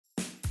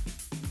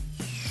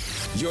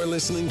You're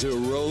listening to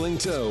Rolling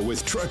Toe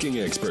with trucking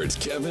experts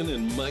Kevin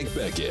and Mike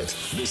Beckett.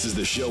 This is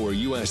the show where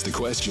you ask the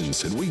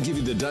questions and we give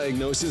you the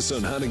diagnosis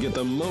on how to get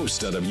the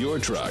most out of your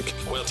truck.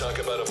 We'll talk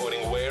about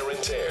avoiding wear and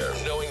tear,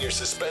 knowing your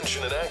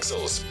suspension and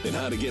axles, and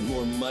how to get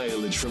more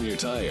mileage from your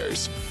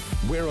tires.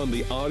 We're on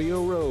the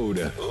audio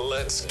road.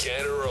 Let's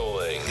get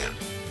rolling.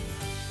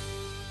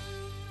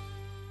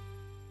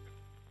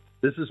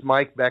 This is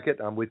Mike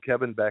Beckett. I'm with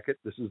Kevin Beckett.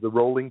 This is the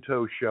Rolling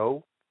Toe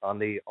Show on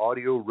the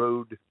Audio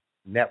Road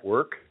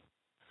Network.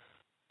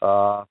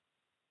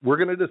 We're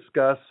going to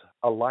discuss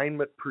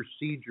alignment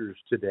procedures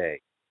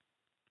today,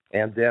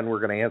 and then we're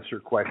going to answer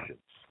questions.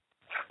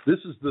 This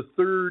is the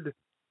third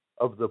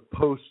of the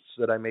posts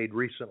that I made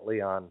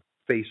recently on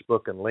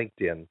Facebook and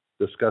LinkedIn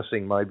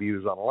discussing my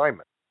views on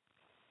alignment.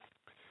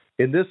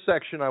 In this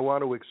section, I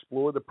want to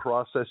explore the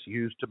process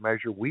used to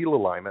measure wheel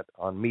alignment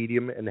on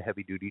medium and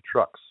heavy-duty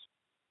trucks.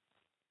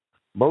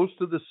 Most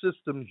of the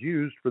systems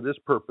used for this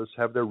purpose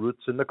have their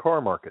roots in the car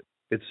market.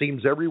 It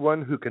seems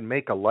everyone who can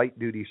make a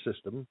light-duty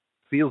system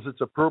feels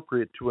it's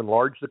appropriate to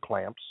enlarge the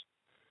clamps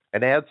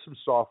and add some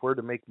software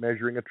to make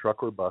measuring a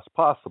truck or bus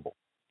possible.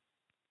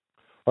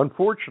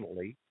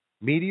 Unfortunately,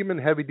 medium and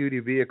heavy-duty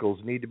vehicles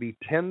need to be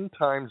 10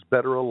 times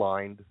better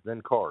aligned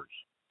than cars.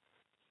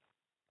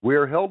 We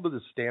are held to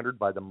the standard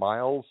by the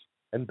miles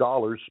and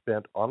dollars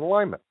spent on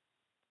alignment.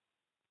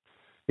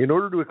 In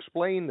order to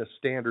explain the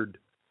standard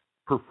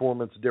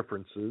performance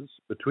differences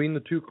between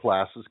the two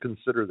classes,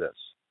 consider this.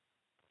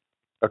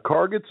 A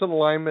car gets an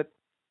alignment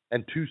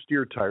and two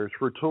steer tires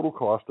for a total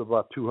cost of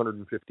about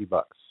 $250.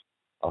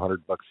 $100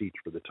 each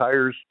for the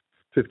tires,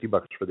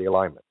 $50 for the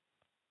alignment.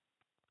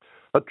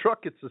 A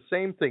truck gets the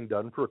same thing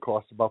done for a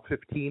cost of about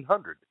 $1,500.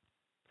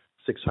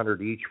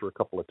 $600 each for a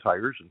couple of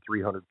tires and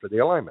 $300 for the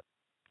alignment.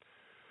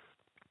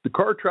 The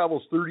car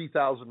travels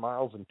 30,000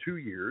 miles in 2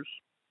 years,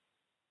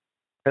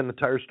 and the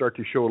tires start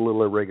to show a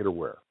little irregular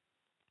wear.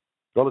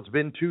 Well, it's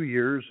been 2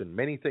 years, and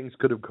many things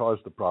could have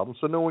caused the problem,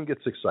 so no one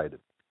gets excited.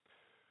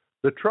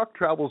 The truck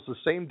travels the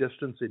same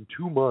distance in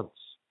 2 months,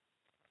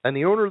 and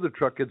the owner of the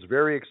truck gets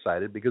very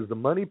excited because the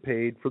money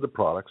paid for the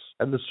products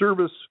and the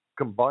service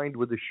combined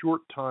with a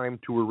short time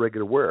to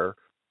irregular wear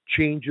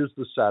changes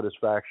the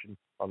satisfaction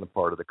on the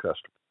part of the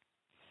customer.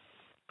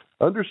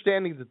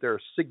 Understanding that there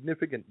are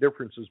significant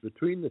differences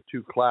between the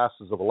two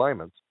classes of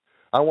alignments,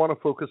 I want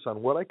to focus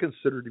on what I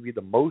consider to be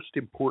the most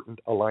important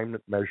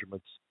alignment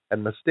measurements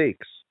and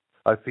mistakes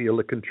I feel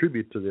that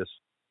contribute to this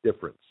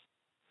difference.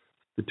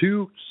 The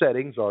two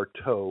settings are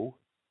toe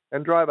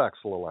and drive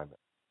axle alignment.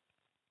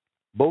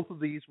 Both of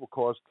these will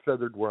cause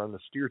feathered wear on the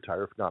steer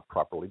tire if not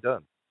properly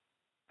done.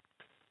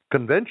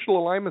 Conventional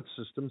alignment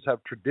systems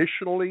have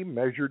traditionally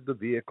measured the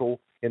vehicle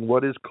in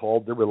what is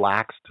called the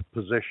relaxed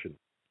position.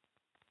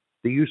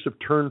 The use of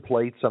turn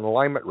plates and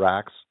alignment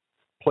racks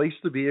place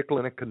the vehicle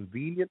in a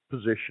convenient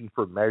position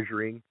for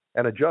measuring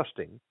and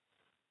adjusting,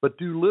 but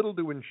do little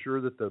to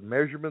ensure that the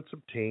measurements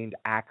obtained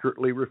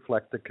accurately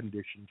reflect the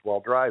conditions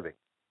while driving.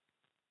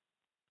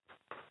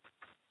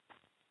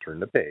 Turn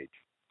the page.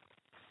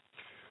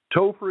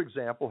 Toe, for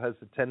example, has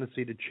the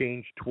tendency to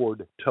change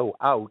toward toe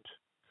out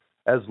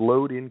as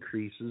load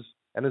increases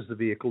and as the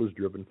vehicle is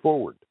driven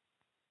forward.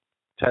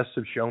 Tests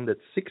have shown that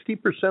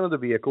 60% of the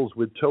vehicles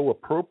with toe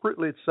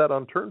appropriately set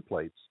on turn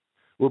plates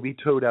will be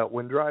towed out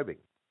when driving.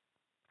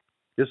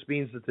 This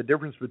means that the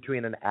difference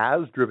between an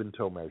as-driven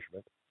toe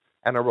measurement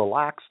and a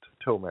relaxed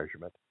toe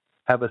measurement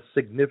have a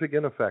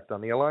significant effect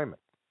on the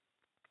alignment.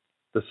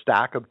 The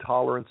stack of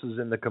tolerances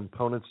in the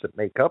components that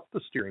make up the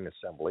steering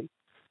assembly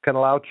can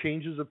allow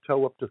changes of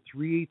toe up to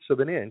 3/8 of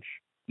an inch,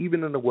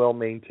 even in a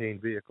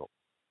well-maintained vehicle.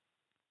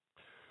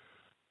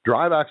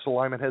 Drive axle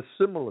alignment has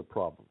similar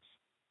problems,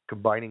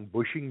 combining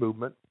bushing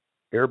movement,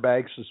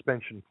 airbag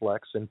suspension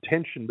flex, and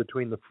tension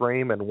between the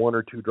frame and one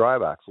or two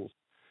drive axles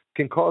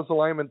can cause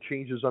alignment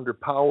changes under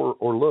power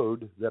or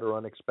load that are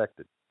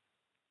unexpected.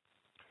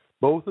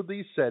 Both of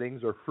these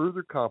settings are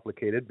further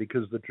complicated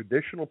because the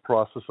traditional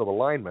process of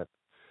alignment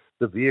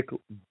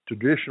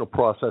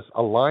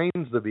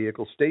aligns the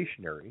vehicle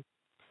stationary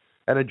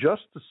and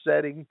adjusts the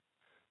setting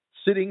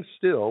sitting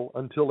still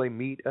until they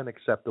meet an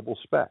acceptable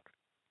spec.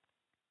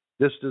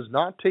 This does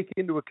not take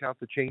into account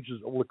the changes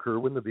that will occur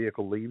when the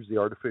vehicle leaves the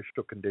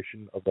artificial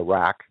condition of the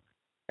rack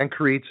and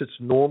creates its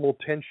normal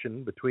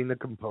tension between the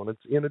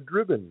components in a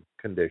driven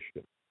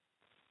condition.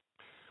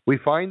 We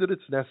find that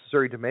it's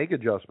necessary to make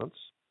adjustments,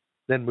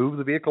 then move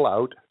the vehicle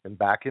out and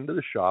back into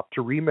the shop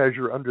to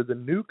remeasure under the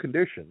new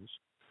conditions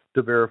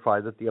to verify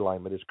that the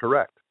alignment is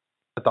correct.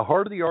 At the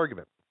heart of the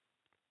argument,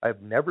 I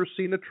have never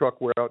seen a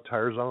truck wear out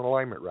tires on an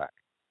alignment rack.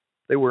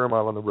 They wear them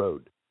out on the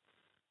road.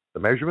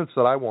 The measurements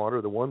that I want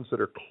are the ones that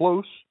are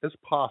close as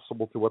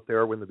possible to what they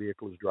are when the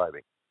vehicle is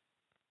driving.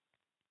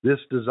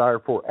 This desire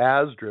for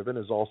as-driven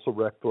is also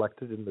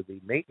reflected in the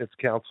Maintenance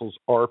Council's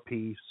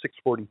RP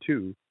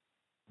 642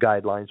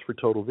 guidelines for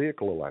total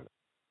vehicle alignment.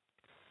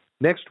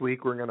 Next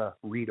week, we're going to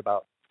read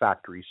about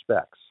factory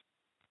specs.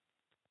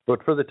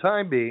 But for the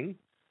time being,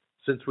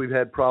 since we've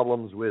had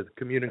problems with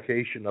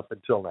communication up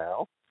until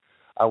now,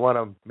 I want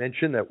to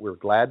mention that we're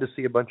glad to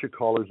see a bunch of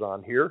callers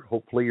on here.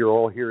 Hopefully, you're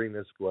all hearing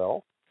this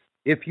well.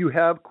 If you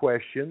have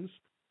questions,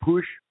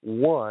 push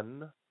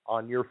 1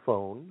 on your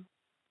phone,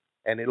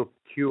 and it'll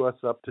cue us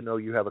up to know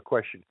you have a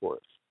question for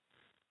us.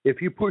 If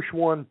you push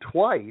 1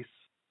 twice,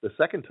 the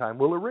second time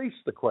we'll erase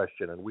the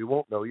question, and we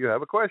won't know you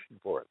have a question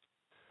for us.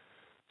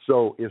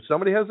 So if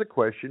somebody has a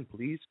question,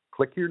 please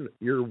click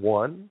your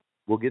 1.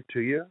 We'll get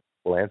to you.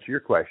 We'll answer your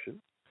question.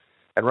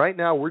 And right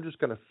now, we're just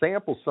going to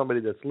sample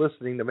somebody that's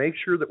listening to make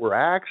sure that we're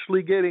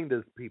actually getting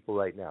to people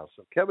right now.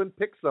 So, Kevin,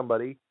 pick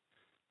somebody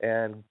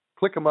and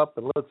click them up,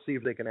 and let's see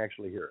if they can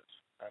actually hear us.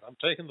 All right, I'm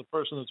taking the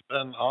person that's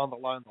been on the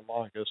line the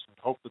longest and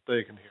hope that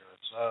they can hear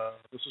us.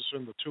 This is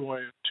from the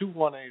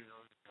 218 area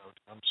code.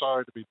 I'm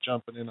sorry to be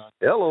jumping in on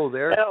you. Hello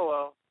there.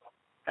 Hello.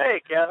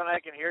 Hey, Kevin, I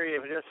can hear you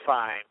just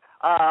fine.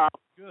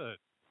 Good.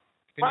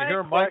 Can you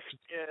hear Mike?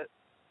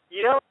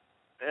 Yep,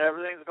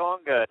 everything's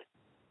going good.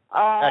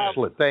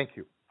 Excellent, thank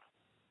you.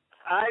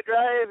 I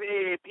drive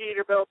a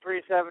Peterbilt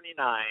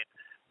 379,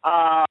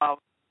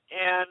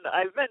 and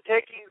I've been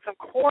taking some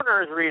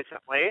corners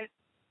recently,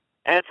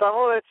 and some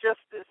of it's just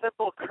a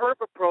simple curb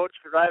approach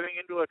for driving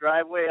into a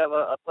driveway of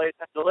a place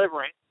I'm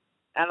delivering,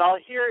 and I'll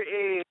hear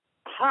a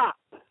pop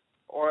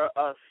or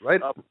a...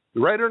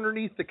 Right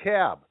underneath the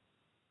cab.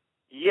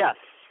 Yes.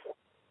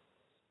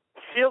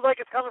 Feels like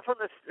it's coming from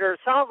or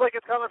sounds like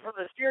it's coming from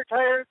the steer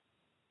tires,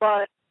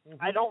 but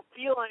I don't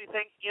feel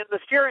anything in the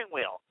steering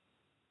wheel.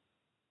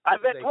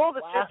 I've been told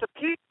it's just a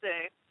Pete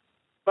thing,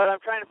 but I'm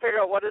trying to figure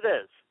out what it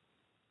is.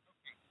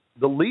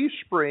 The leaf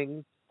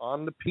spring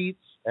on the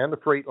Pete's and the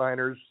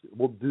Freightliners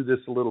will do this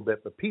a little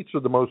bit, but Pete's are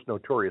the most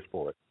notorious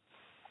for it.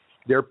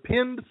 They're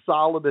pinned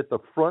solid at the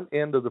front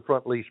end of the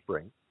front leaf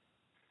spring,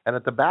 and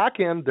at the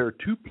back end, there are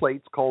 2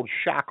 plates called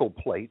shackle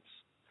plates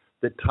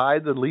that tie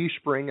the leaf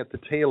spring at the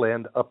tail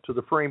end up to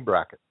the frame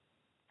bracket.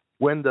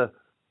 When the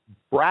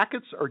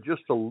brackets are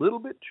just a little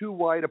bit too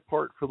wide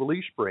apart for the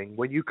leaf spring,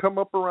 when you come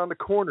up around the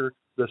corner,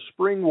 the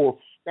spring will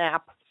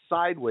snap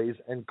sideways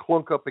and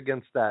clunk up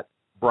against that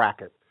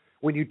bracket.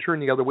 When you turn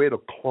the other way,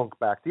 it'll clunk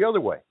back the other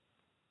way.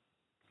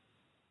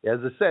 As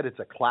I said, it's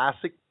a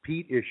classic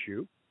Pete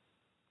issue.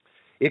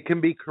 It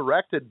can be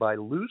corrected by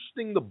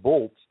loosening the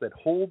bolts that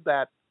hold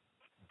that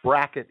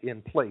bracket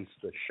in place,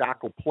 the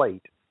shackle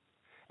plate,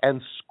 and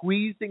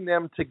squeezing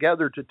them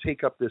together to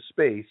take up this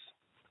space,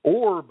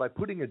 or by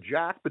putting a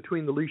jack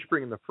between the leaf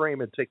spring and the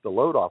frame and take the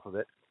load off of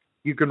it.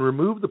 You can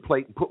remove the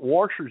plate and put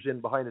washers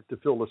in behind it to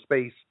fill the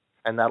space,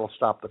 and that'll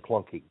stop the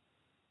clunking.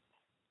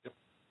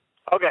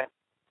 Okay.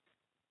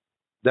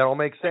 That all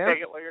make sense?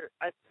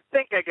 I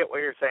think I get what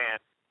you're saying.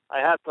 I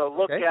have to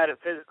look at it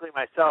physically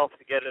myself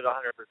to get it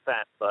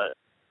 100%, but...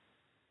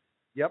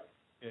 Yep.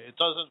 It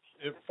doesn't...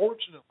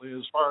 Fortunately,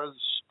 as far as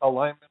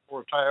alignment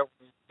or tire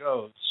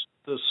goes,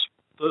 this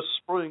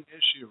spring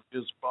issue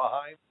is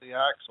behind the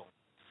axle.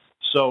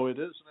 So it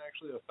isn't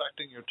actually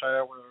affecting your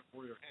tire where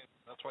you're hitting.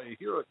 That's why you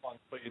hear it clunk,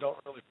 but you don't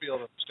really feel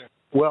it.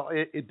 Well,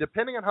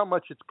 depending on how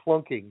much it's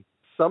clunking,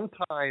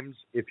 sometimes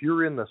if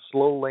you're in the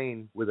slow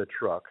lane with a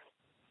truck,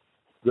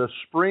 the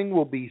spring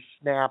will be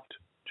snapped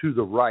to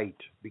the right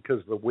because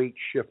of the weight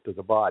shift of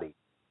the body.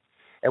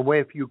 And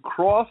if you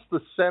cross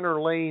the center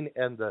lane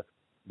and the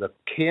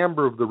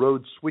camber of the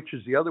road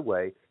switches the other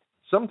way,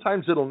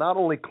 sometimes it'll not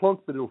only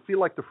clunk, but it'll feel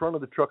like the front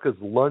of the truck is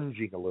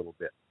lunging a little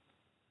bit.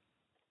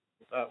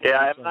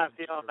 Yeah, I'm not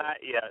feeling that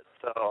yet,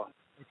 so...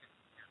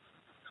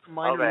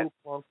 Minor little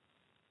clunk.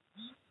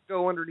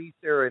 Go underneath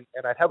there, and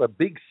I'd have a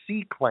big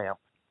C-clamp,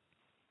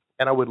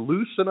 and I would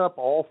loosen up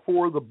all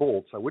 4 of the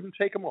bolts. I wouldn't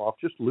take them off,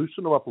 just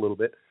loosen them up a little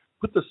bit.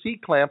 Put the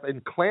C-clamp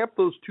and clamp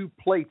those 2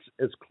 plates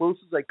as close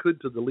as I could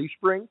to the leaf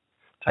spring,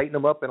 tighten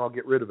them up, and I'll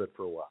get rid of it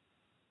for a while.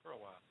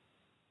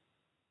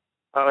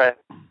 Okay.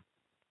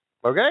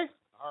 Okay?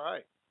 All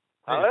right.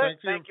 All right.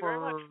 Thank you very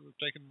much.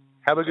 Taking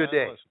Have a good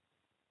day.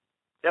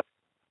 Yep.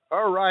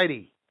 All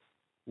righty.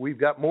 We've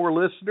got more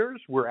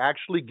listeners. We're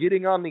actually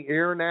getting on the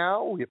air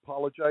now. We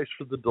apologize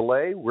for the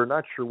delay. We're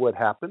not sure what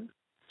happened.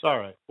 It's all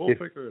right. We'll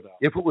figure it out.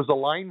 If it was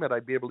alignment,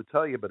 I'd be able to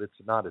tell you, but it's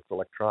not. It's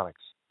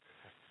electronics.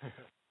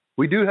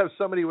 We do have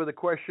somebody with a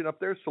question up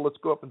there, so let's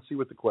go up and see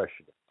what the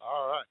question is.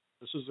 All right.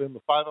 This is in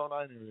the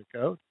 509 area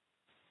code.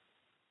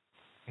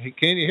 Hey,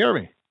 can you hear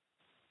me?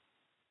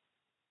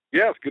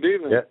 Yes, good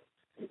evening.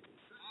 Yeah.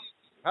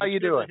 How you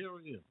doing?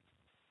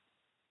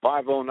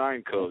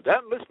 509 code.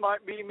 This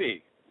might be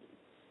me.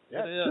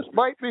 Yeah, this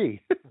might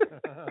be.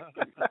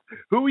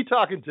 Who are we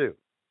talking to?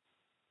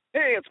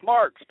 Hey, it's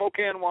Mark,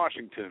 Spokane,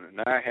 Washington, and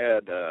I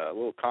had a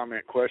little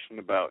comment question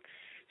about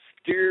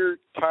steer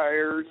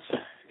tires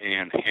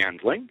and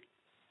handling.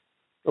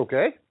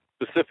 Okay.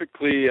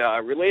 Specifically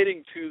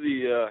relating to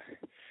the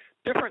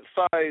different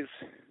size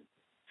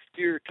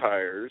steer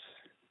tires,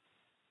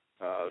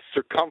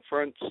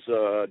 circumference,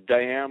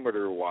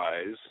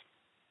 diameter-wise.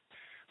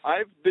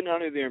 I've been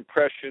under the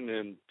impression,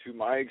 and to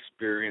my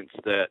experience,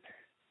 that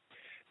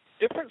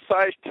different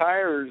size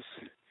tires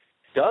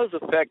does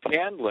affect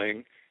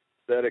handling,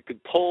 that it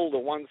could pull to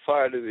one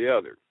side or the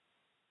other.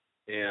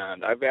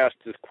 And I've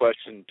asked this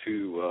question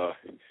to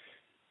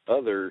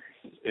other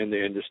in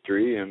the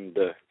industry, and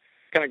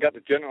kind of got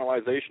the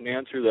generalization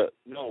answer that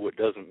no, it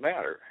doesn't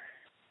matter.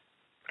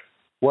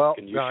 Well,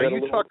 Can you now, shed are a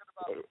you little? talking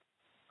about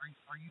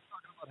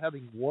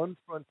having one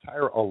front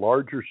tire a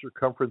larger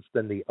circumference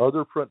than the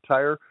other front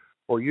tire,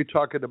 or are you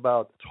talking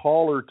about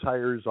taller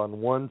tires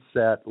on one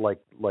set, like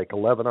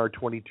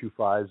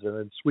 11R22.5s, and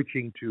then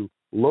switching to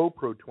low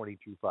Pro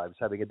 22.5s,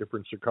 having a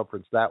different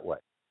circumference that way?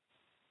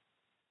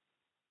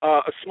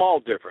 A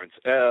small difference,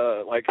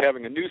 like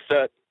having a new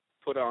set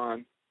put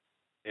on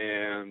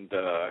and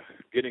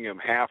getting them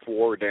half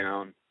wore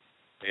down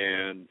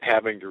and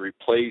having to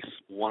replace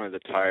one of the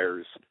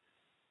tires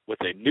with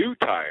a new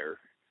tire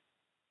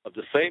of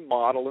the same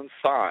model and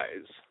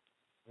size,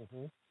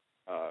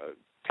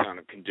 kind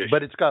of condition.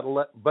 But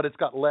it's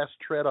got less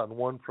tread on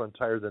one front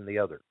tire than the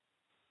other.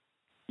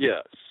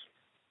 Yes.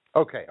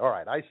 Okay, all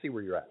right, I see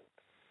where you're at.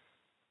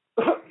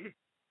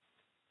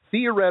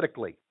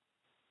 Theoretically,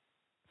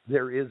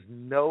 there is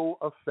no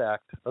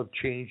effect of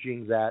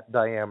changing that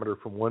diameter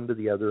from one to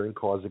the other and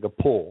causing a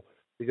pull,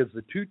 because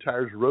the two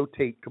tires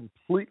rotate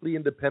completely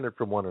independent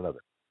from one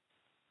another.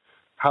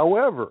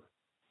 However,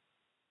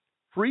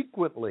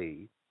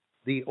 frequently,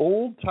 the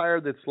old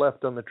tire that's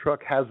left on the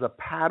truck has a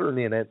pattern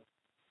in it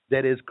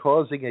that is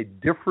causing a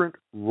different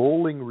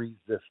rolling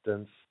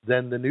resistance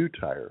than the new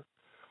tire.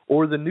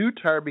 Or the new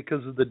tire,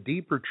 because of the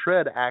deeper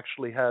tread,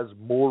 actually has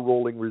more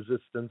rolling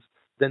resistance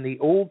than the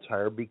old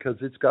tire because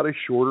it's got a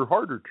shorter,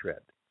 harder tread.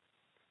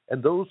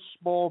 And those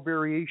small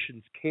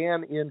variations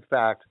can, in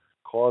fact,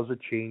 cause a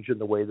change in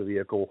the way the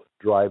vehicle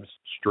drives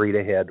straight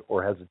ahead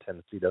or has a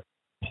tendency to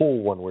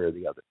pull one way or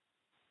the other.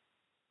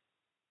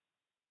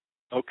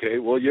 Okay,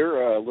 well,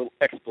 your little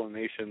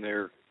explanation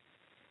there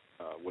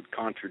would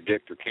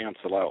contradict or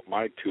cancel out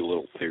my two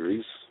little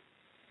theories.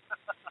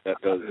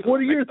 That does. What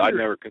are your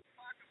theories?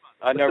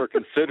 I never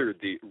considered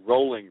the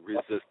rolling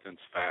resistance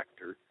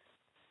factor.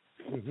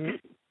 Mm-hmm.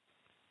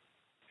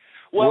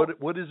 Well,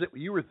 what is it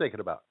you were thinking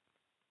about?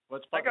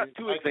 I got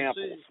two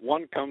examples.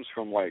 One comes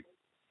from like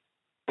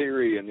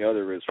theory, and the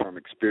other is from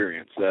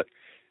experience. That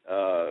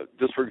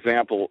just for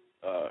example,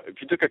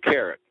 if you took a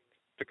carrot,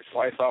 took a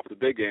slice off the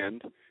big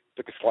end,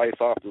 took a slice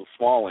off the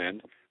small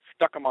end,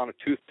 stuck them on a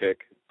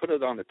toothpick, put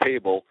it on the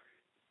table,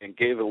 and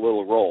gave it a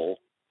little roll,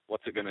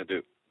 what's it going to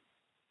do?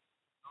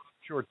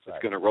 Short side.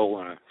 It's going to roll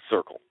in a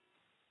circle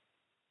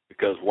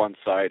because one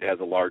side has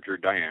a larger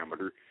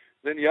diameter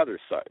than the other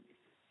side.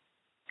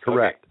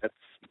 Correct. Okay,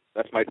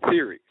 that's my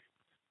theory.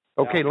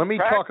 Okay, now, let me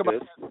talk about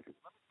this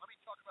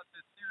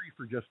theory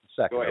for just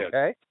a second. Go ahead.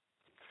 Okay,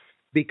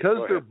 because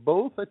Go they're ahead.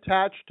 both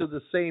attached to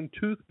the same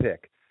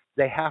toothpick,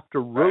 they have to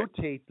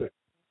rotate the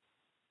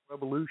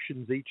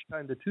revolutions each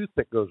time the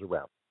toothpick goes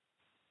around.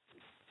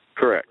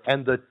 Correct.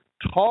 And the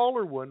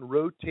taller one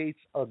rotates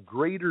a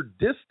greater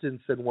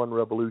distance in one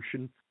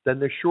revolution than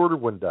the shorter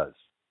one does.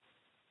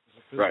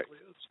 Right.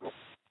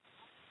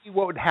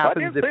 What would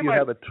happen if you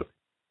have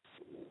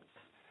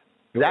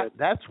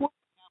that's what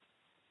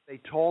a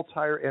tall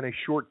tire and a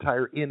short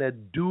tire in a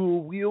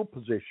dual wheel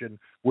position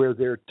where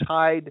they're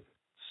tied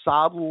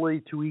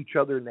solidly to each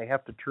other and they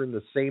have to turn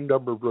the same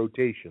number of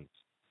rotations.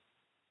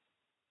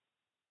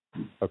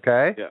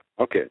 Okay? Yeah.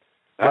 Okay.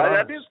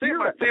 I didn't say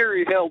my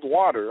theory held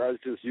water. I was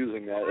just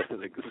using that as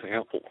an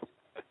example.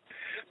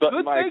 But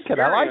good my thinking.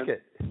 I like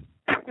it.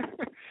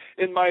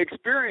 In my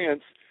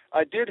experience,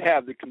 I did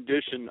have the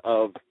condition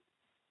of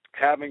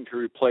having to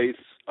replace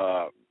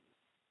a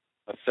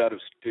set of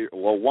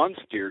one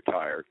steer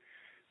tire,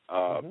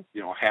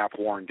 half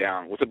worn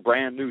down with a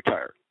brand new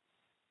tire,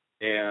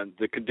 and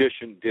the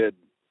condition did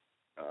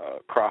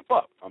crop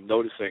up. I'm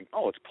noticing,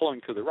 it's pulling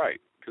to the right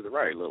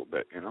a little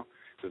bit,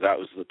 so that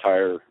was the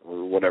tire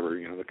or whatever,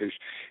 the condition.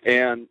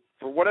 And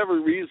for whatever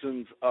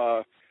reasons,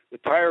 the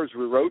tires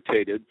were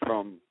rotated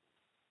from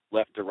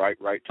left to right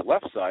to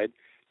left side,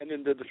 and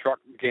then the truck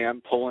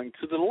began pulling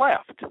to the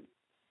left.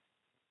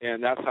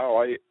 And that's how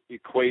I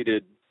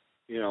equated,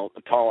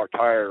 a taller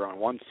tire on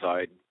one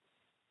side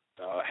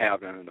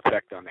having an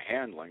effect on the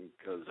handling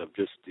because of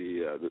just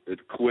the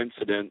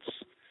coincidence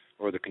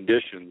or the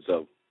conditions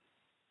of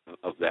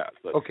that.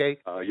 But, okay.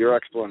 Your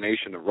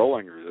explanation of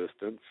rolling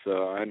resistance,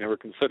 I never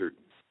considered.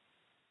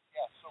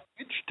 Yeah. So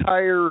which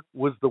tire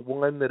was the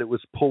one that it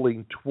was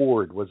pulling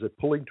toward? Was it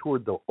pulling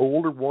toward the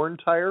older worn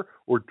tire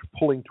or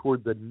pulling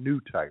toward the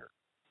new tire?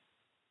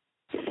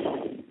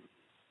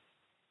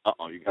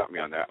 You got me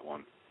on that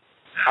one.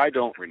 I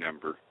don't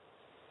remember.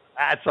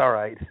 That's all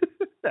right.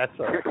 That's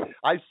all right.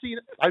 I've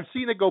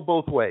seen it go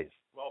both ways.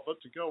 Well,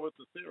 but to go with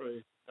the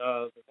theory,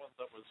 the one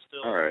that was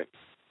still all right.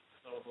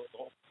 The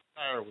whole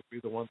tire would be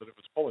the one that it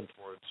was pulling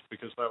towards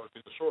because that would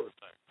be the shorter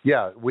tire.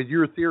 Yeah, with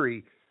your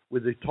theory,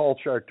 with the tall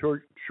short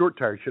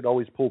tire should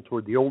always pull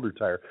toward the older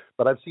tire.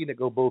 But I've seen it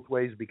go both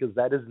ways because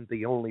that isn't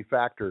the only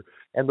factor.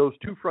 And those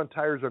two front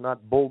tires are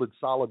not bolted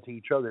solid to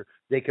each other.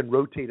 They can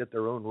rotate at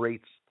their own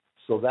rates.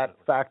 So that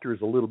factor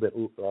is a little bit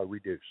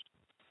reduced.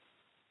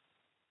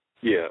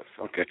 Yes.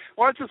 Okay.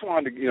 Well, I just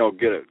wanted to,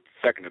 get a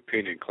second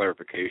opinion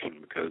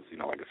clarification because,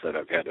 like I said,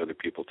 I've had other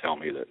people tell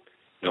me that,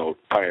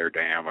 tire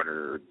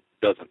diameter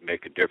doesn't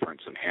make a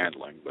difference in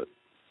handling, but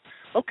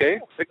okay,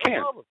 it can.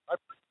 No problem.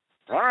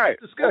 All right.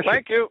 Discussion. Well,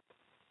 thank you.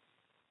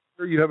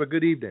 Sure, you have a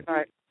good evening. All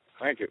right.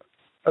 Thank you.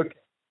 Okay.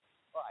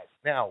 All right.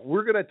 Now,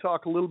 we're going to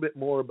talk a little bit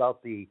more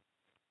about the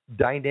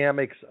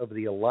dynamics of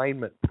the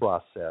alignment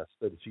process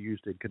that is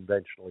used in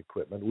conventional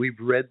equipment. We've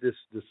read this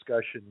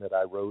discussion that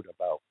I wrote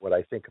about what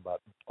I think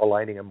about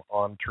aligning them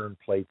on turn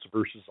plates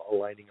versus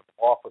aligning them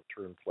off of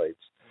turn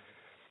plates.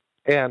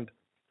 And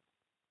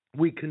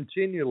we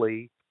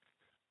continually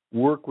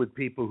work with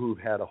people who've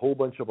had a whole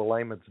bunch of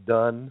alignments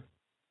done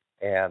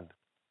and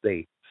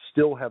they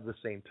still have the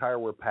same tire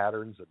wear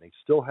patterns and they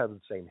still have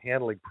the same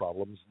handling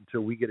problems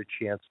until we get a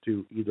chance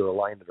to either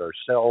align it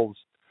ourselves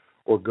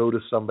or go to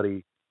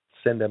somebody,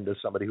 send them to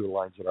somebody who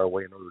aligns it our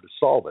way in order to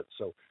solve it.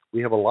 So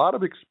we have a lot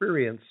of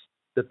experience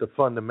that the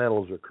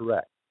fundamentals are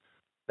correct.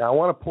 Now, I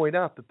want to point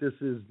out that this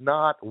is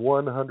not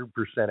 100%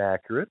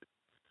 accurate.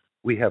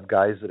 We have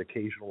guys that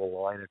occasionally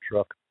align a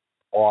truck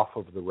off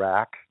of the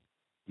rack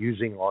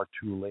using our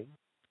tooling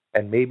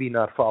and maybe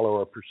not follow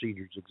our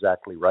procedures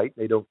exactly right.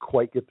 They don't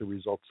quite get the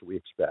results that we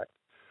expect.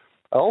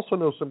 I also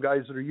know some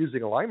guys that are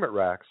using alignment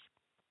racks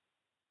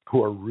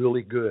who are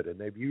really good, and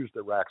they've used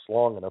the racks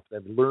long enough,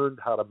 they've learned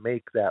how to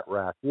make that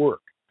rack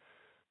work.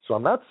 So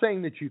I'm not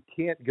saying that you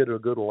can't get a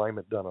good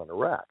alignment done on a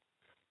rack.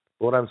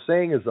 What I'm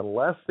saying is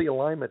unless the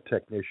alignment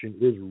technician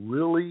is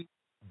really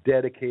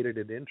dedicated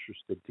and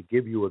interested to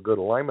give you a good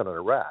alignment on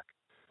a rack,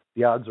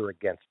 the odds are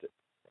against it,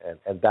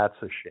 and that's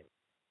a shame.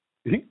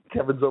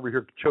 Kevin's over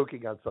here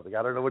choking on something.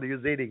 I don't know what he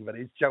was eating, but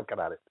he's choking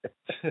on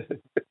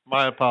it.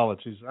 My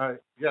apologies.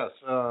 Yes,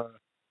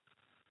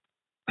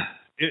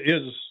 it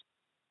is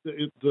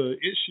the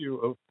issue,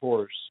 of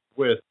course,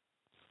 with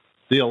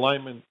the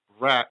alignment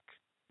rack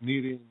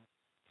needing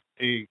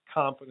a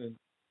competent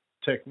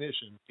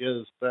technician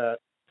is that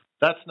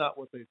that's not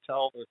what they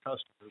tell their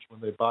customers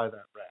when they buy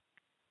that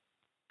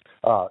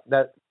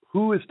rack.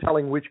 Who is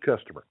telling which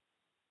customer?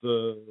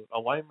 The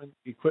alignment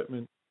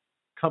equipment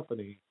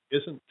company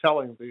isn't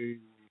telling the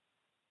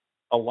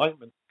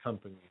alignment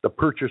company, the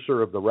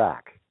purchaser of the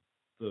rack,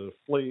 the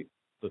fleet,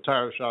 the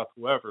tire shop,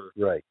 whoever,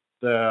 right,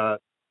 that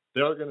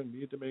they're going to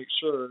need to make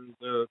sure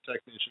their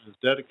technician is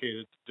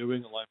dedicated to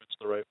doing alignments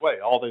the right way.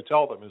 All they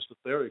tell them is that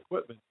their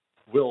equipment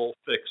will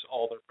fix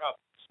all their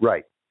problems.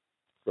 Right,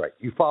 right.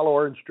 You follow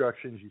our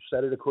instructions, you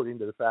set it according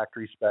to the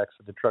factory specs,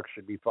 and the truck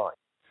should be fine.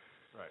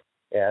 Right.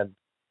 And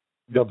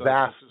the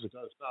vast... It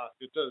does not.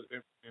 It does,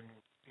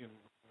 in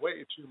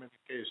way too many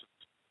cases,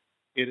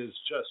 it is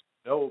just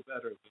no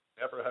better than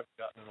never having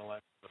gotten an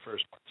alignment in the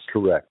first place.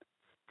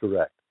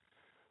 Correct.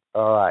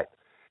 All right.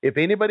 If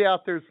anybody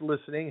out there is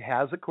listening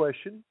has a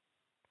question,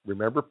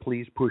 remember,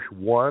 please push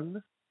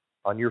 1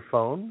 on your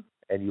phone,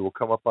 and you will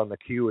come up on the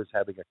queue as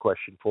having a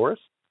question for us.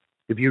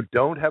 If you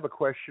don't have a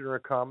question or a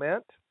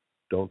comment,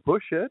 don't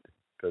push it,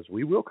 because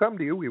we will come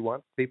to you. We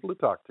want people to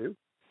talk to.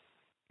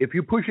 If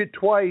you push it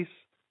twice,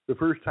 the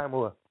first time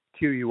we'll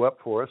queue you up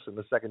for us, and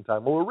the second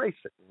time we'll erase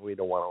it. We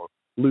don't want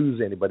to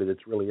lose anybody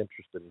that's really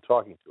interested in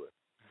talking to it.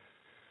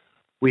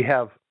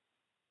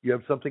 You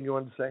have something you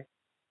want to say?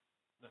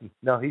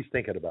 No, he's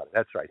thinking about it.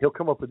 That's right. He'll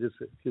come up with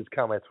his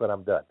comments when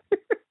I'm done.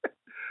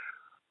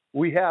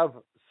 We have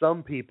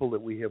some people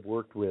that we have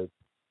worked with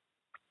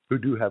who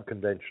do have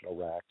conventional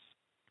racks,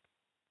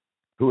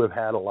 who have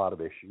had a lot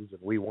of issues, and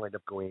we wind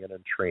up going in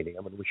and training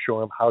them, and we show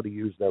them how to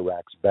use their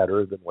racks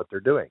better than what they're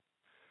doing.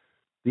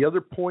 The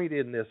other point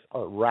in this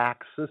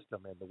rack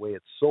system and the way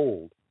it's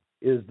sold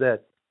is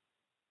that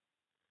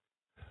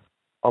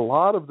a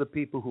lot of the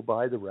people who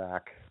buy the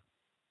rack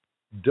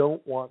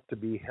don't want to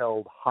be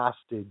held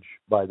hostage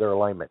by their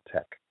alignment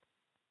tech.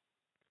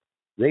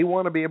 They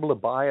want to be able to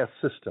buy a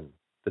system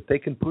that they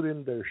can put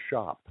in their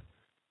shop,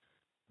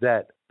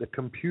 that the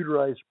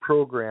computerized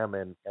program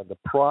and the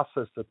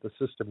process that the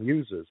system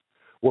uses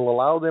will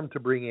allow them to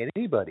bring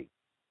anybody,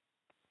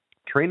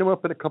 train them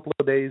up in a couple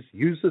of days,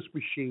 use this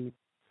machine.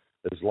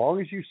 As long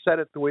as you set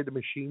it the way the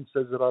machine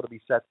says it ought to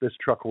be set, this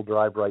truck will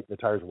drive right and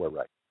the tires will wear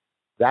right.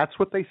 That's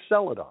what they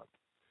sell it on.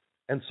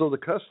 And so the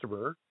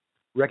customer,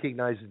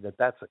 recognizing that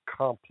that's a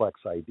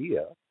complex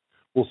idea,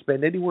 will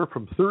spend anywhere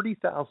from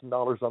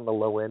 $30,000 on the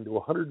low end to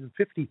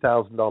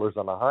 $150,000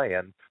 on the high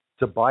end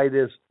to buy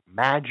this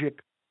magic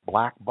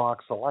black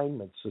box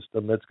alignment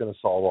system that's going to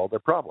solve all their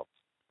problems.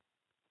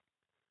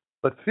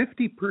 But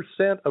 50%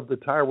 of the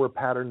tire wear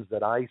patterns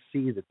that I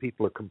see that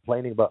people are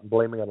complaining about and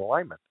blaming on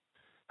alignment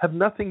have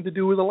nothing to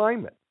do with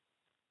alignment.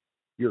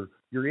 Your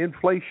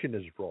inflation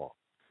is wrong.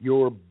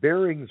 Your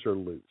bearings are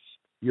loose.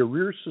 Your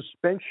rear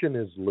suspension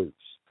is loose.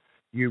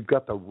 You've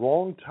got the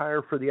wrong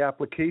tire for the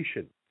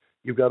application.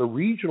 You've got a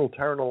regional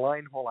tire and a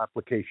line haul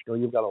application, or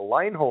you've got a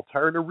line haul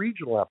tire and a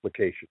regional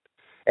application.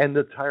 And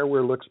the tire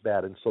wear looks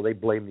bad, and so they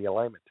blame the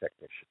alignment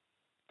technician.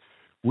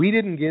 We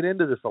didn't get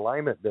into this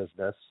alignment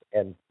business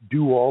and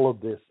do all of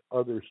this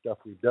other stuff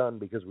we've done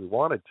because we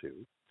wanted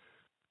to.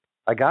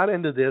 I got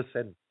into this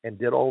and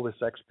did all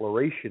this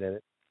exploration in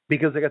it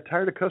because I got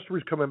tired of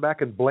customers coming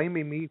back and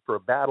blaming me for a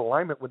bad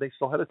alignment when they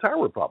still had a tire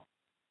wear problem.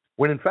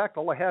 When in fact,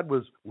 all I had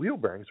was wheel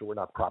bearings that were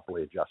not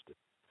properly adjusted.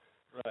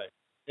 Right.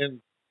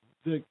 And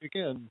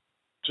again,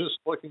 just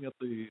looking at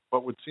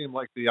what would seem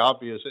like the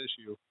obvious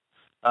issue,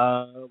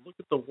 look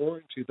at the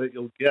warranty that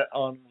you'll get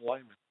on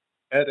alignment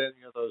at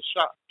any of those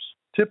shops.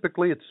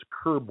 Typically, it's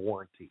curb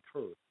warranty.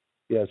 Curb.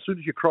 Yeah, as soon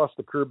as you cross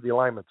the curb, the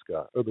alignment's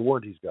gone, or the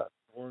warranty's gone.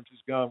 The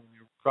warranty's gone when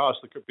you cross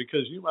the curb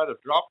because you might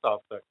have dropped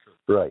off that curb.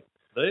 Right.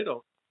 They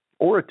don't.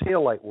 Or a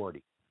taillight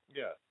warranty.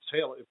 Yeah,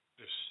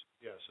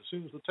 yes. As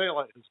soon as the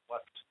taillight is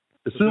left.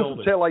 As soon as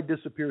the taillight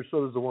disappears,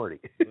 so does the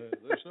warranty.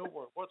 There's no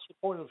warranty. What's the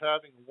point of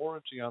having a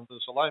warranty on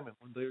this alignment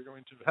when they're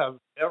going to have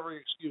every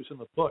excuse in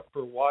the book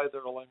for why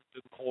their alignment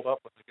didn't hold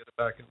up when they get it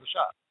back in the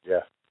shop?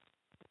 Yeah.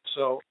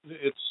 So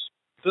this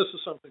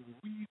is something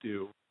we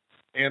do,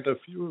 and a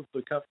few of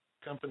the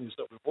companies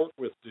that we work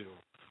with do.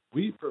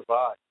 We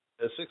provide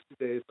a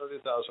 60-day,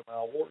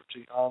 30,000-mile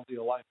warranty on the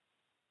alignment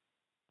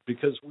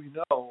because we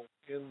know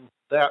in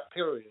that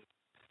period,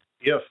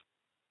 if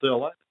the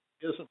alignment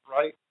isn't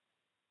right,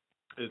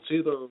 it's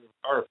either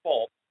our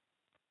fault.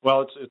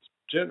 Well, it's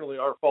generally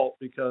our fault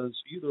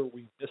because either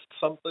we missed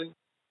something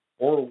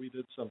or we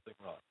did something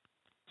wrong.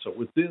 So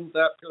within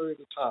that period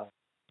of time,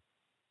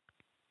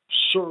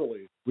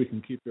 surely we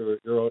can keep your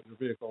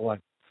vehicle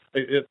aligned.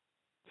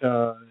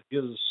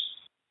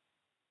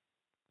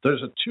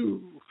 There's a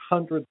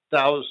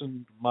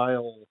 200,000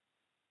 mile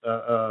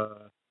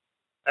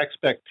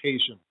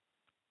expectation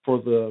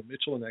for the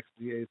Michelin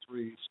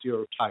XDA3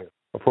 Stero tire.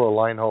 For a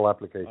line haul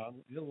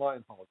application. In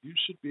line haul, you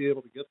should be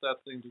able to get that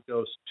thing to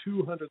go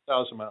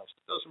 200,000 miles.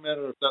 It doesn't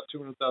matter if that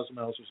 200,000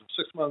 miles is in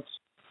 6 months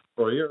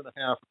or a year and a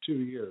half or 2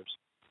 years.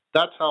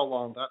 That's how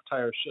long that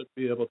tire should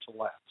be able to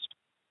last.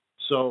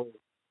 So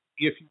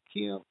if you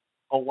can't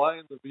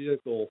align the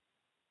vehicle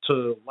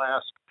to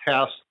last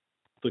past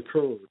the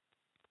curb,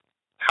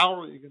 how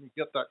are you going to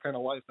get that kind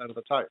of life out of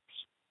the tires?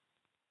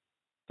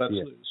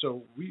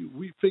 So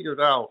we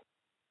figured out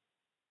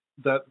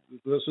that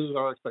this is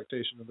our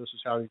expectation and this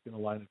is how you can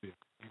align a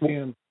vehicle.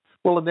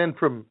 Well, and then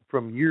from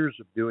years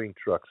of doing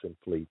trucks and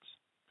fleets,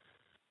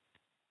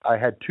 I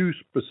had two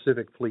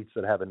specific fleets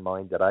that have in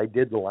mind that I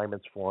did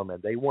alignments for them,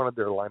 and they wanted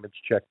their alignments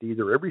checked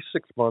either every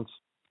 6 months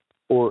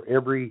or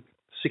every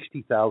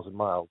 60,000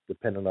 miles,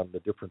 depending on the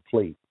different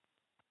fleet.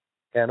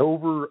 And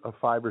over a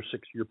 5 or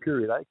 6 year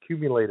period, I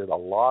accumulated a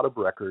lot of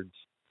records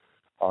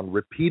on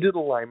repeated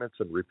alignments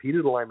and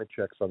repeated alignment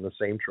checks on the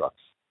same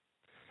trucks.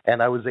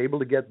 And I was able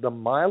to get the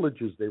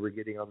mileages they were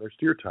getting on their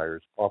steer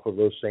tires off of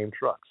those same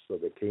trucks. So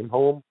they came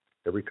home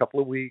every couple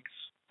of weeks.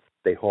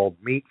 They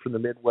hauled meat from the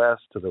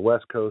Midwest to the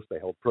West Coast. They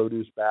hauled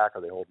produce back,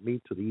 or they hauled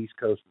meat to the East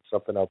Coast and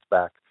something else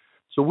back.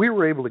 So we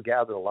were able to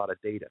gather a lot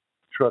of data.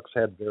 Trucks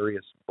had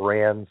various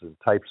brands and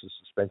types of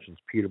suspensions: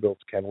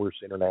 Peterbilts,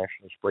 Kenworths,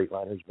 Internationals,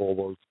 Freightliners,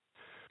 Volvos.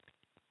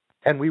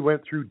 And we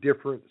went through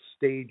different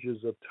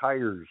stages of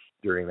tires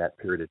during that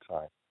period of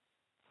time.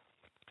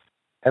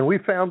 And we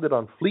found that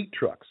on fleet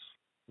trucks,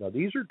 now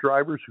these are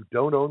drivers who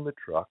don't own the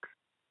truck.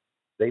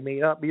 They may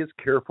not be as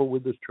careful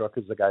with this truck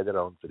as the guy that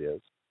owns it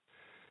is.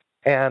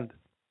 And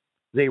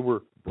they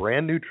were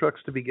brand new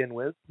trucks to begin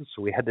with,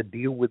 so we had to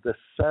deal with the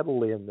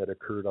settle-in that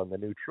occurred on the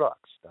new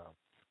trucks. Now,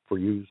 for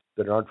you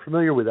that aren't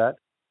familiar with that,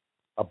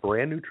 a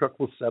brand new truck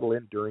will settle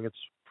in during its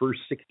first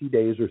 60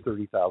 days or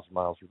 30,000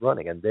 miles of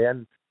running, and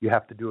then you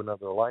have to do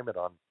another alignment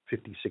on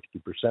 50,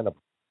 60% of them.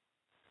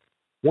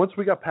 Once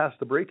we got past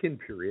the break-in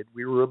period,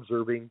 we were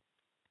observing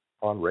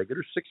on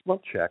regular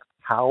 6-month checks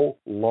how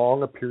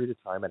long a period of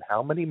time and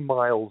how many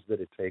miles did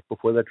it take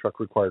before that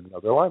truck required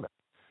another alignment.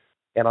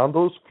 And on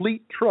those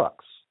fleet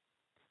trucks,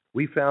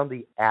 we found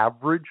the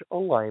average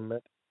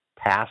alignment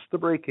past the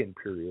break-in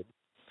period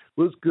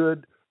was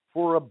good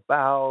for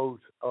about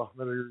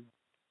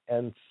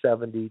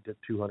 170 to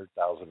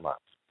 200,000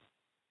 miles.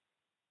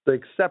 The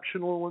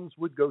exceptional ones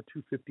would go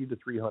 250 to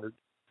 300.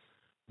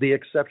 The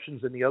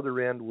exceptions in the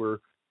other end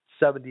were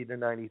 70 to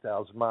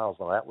 90,000 miles.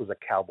 Now, that was a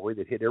cowboy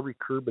that hit every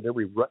curb and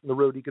every rut in the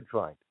road he could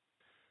find.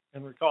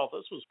 And recall,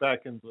 this was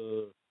back in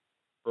the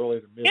early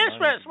to mid-90s. This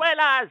was when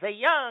I was a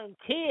young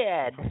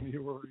kid.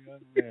 You were a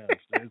young man.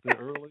 The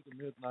early to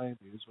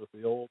mid-90s with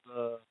the old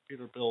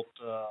Peterbilt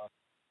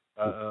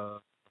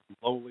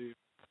low-leaf.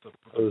 The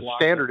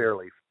standard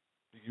airleaf.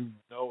 You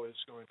know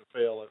it's going to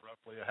fail at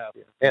roughly a half.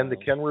 And the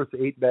Kenworth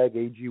 8-bag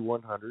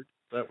AG100.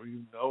 That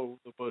you know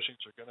the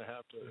bushings are going to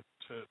have to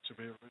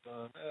be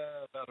redone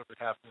about every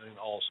 $500,000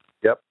 also.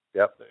 Yep.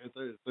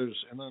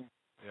 There's and then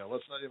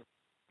let's not even.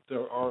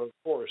 There are, of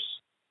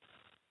course.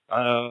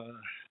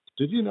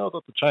 Did you know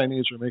that the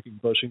Chinese are making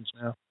bushings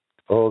now?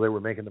 Oh, they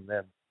were making them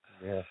then.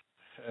 Yeah.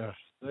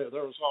 There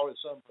was always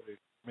somebody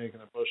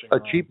making a bushing. A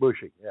cheap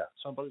bushing, yeah.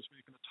 Somebody's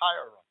making a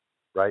tire run.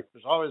 Right.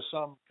 There's always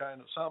some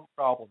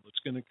problem that's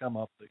going to come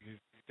up that you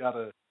got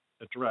to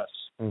address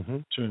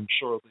to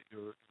ensure that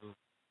your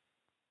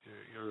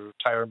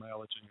tire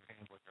mileage and your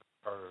handling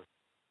are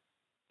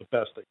the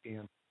best they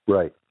can.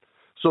 Right.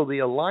 So the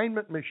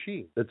alignment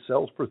machine that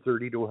sells for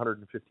 $30,000 to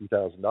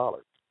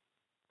 $150,000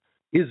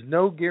 is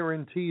no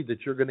guarantee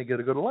that you're going to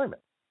get a good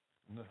alignment.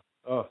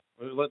 No.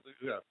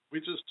 We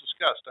just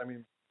discussed. I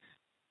mean,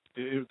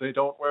 they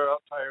don't wear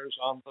out tires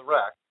on the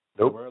rack.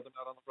 Nope. They wear them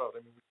out on the road. I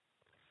mean,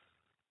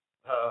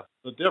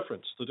 The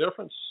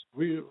difference,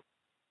 we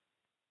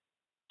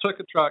took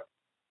a truck,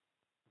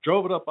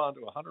 drove it up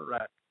onto a Hunter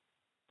rack.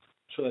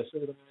 Should I say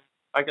the name?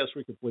 I guess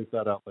we could bleep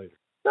that out later.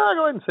 No,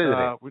 go ahead and say the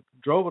name. We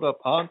drove it up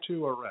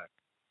onto a rack,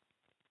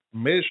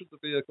 measured the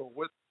vehicle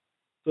with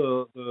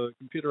the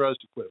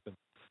computerized equipment,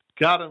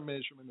 got a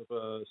measurement of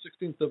a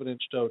 16th of an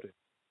inch toed in,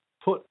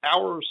 put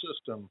our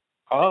system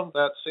on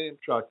that same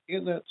truck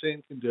in that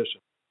same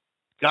condition,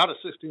 got a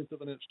 16th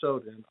of an inch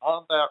toed in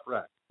on that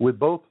rack. With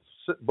both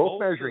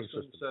measuring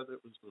systems. Said it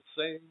was the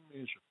same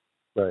measurement.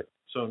 Right.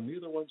 So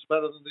neither one's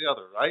better than the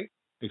other, right?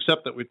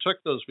 Except that we took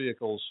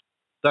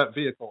that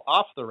vehicle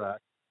off the rack,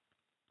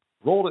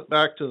 rolled it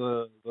back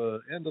to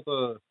the end of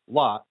the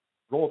lot,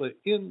 rolled it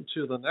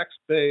into the next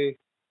bay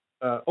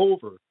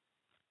over,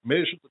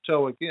 measured the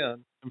toe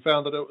again, and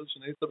found that it was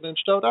an 1/8 of an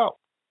inch toed out.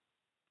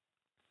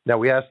 Now,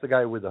 we asked the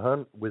guy with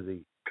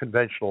the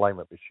conventional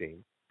alignment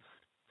machine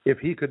if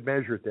he could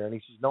measure it there, and he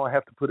says, no, I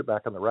have to put it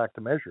back on the rack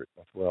to measure it.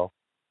 I said, well,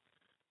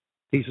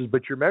 he says,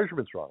 but your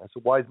measurement's wrong. I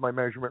said, why is my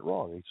measurement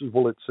wrong? He says,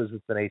 well, it says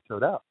it's an 1/8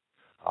 toed out.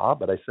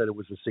 But I said it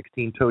was a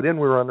 16 toed in.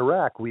 We were on the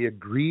rack. We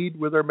agreed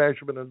with our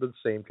measurement under the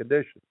same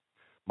conditions.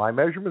 My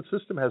measurement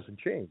system hasn't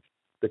changed.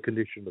 The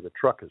condition of the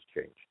truck has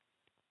changed.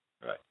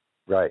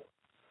 Right.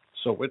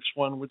 So which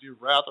one would you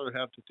rather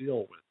have to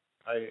deal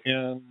with?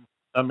 And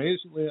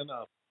amazingly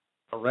enough,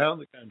 around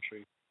the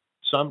country,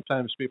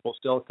 sometimes people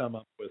still come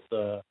up with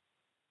the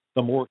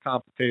more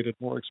complicated,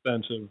 more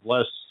expensive,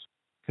 less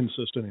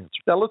consistent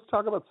answer. Now, let's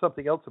talk about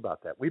something else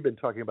about that. We've been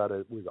talking about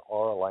it with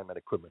our alignment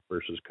equipment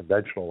versus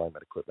conventional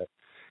alignment equipment.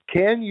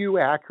 Can you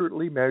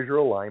accurately measure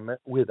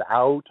alignment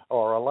without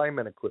our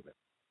alignment equipment?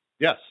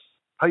 Yes.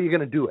 How are you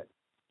going to do it?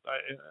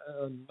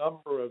 A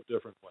number of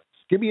different ways.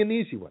 Give me an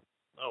easy one.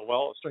 Oh,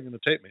 well, a string and a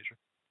tape measure.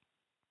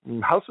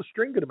 How's a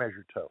string going to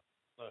measure toe?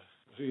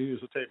 You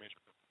use a tape measure.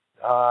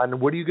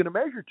 And what are you going to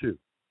measure to?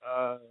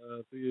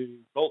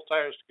 Both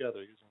tires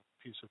together using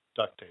a piece of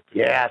duct tape.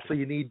 Yeah, so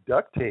you need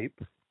duct tape,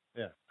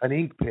 yeah, an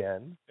ink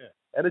pen, yeah,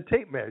 and a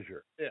tape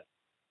measure. Yeah.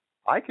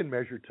 I can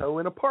measure toe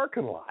in a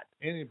parking lot.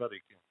 Anybody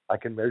can. I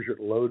can measure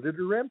it loaded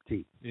or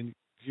empty. And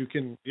you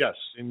can, yes,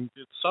 and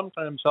it's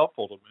sometimes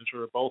helpful to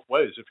measure it both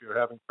ways if you're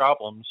having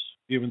problems,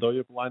 even though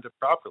you've aligned it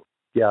properly.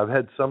 Yeah, I've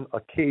had some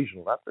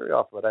occasional, not very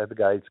often, but I have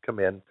guys come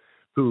in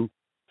who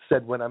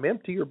said, when I'm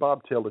empty or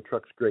bobtail, the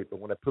truck's great, but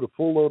when I put a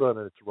full load on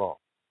it, it's wrong.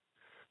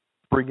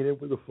 Bring it in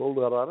with a full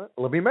load on it.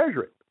 Let me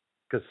measure it,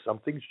 because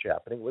something's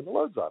happening when the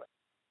load's on it.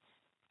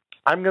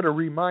 I'm going to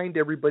remind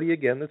everybody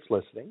again that's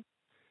listening,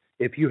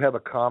 if you have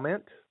a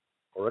comment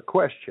or a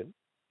question,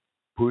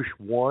 push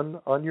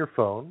 1 on your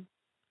phone.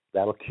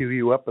 That'll queue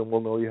you up, and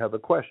we'll know you have a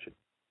question.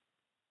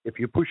 If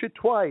you push it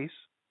twice,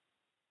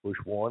 push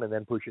 1 and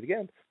then push it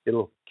again,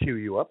 it'll queue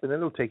you up, and then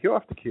it'll take you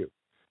off the queue.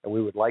 And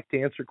we would like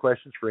to answer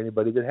questions for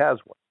anybody that has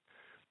one.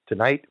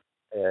 Tonight,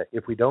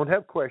 if we don't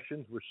have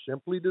questions, we're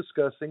simply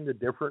discussing the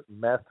different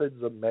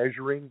methods of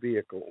measuring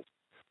vehicles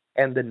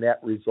and the net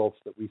results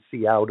that we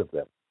see out of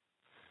them.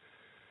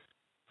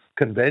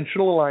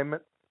 Conventional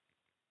alignment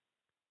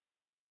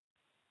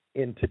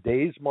in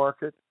today's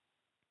market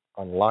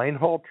on line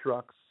haul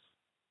trucks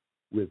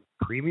with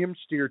premium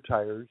steer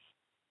tires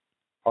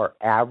are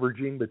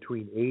averaging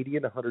between 80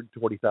 and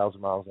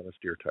 120,000 miles on a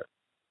steer tire.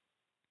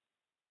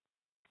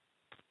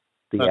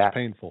 That's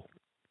painful.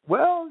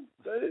 Well,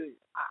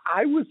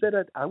 I was at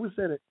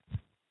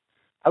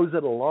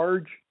a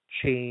large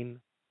chain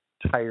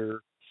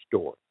tire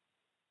store,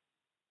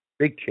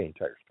 big chain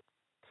tire store,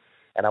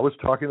 and I was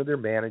talking to their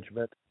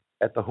management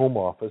at the home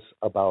office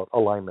about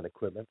alignment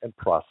equipment and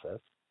process.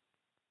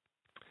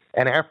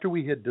 And after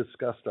we had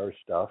discussed our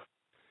stuff,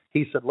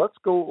 he said, let's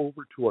go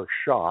over to our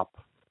shop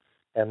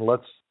and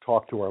let's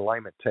talk to our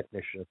alignment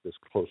technician at this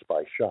close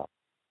by shop.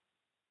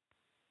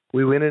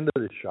 We went into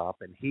the shop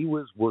and he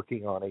was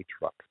working on a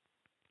truck.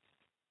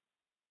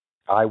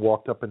 I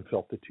walked up and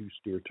felt the 2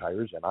 steer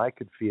tires, and I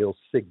could feel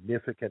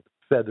significant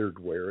feathered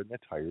wear in the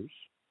tires.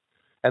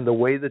 And the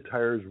way the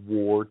tires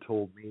wore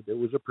told me there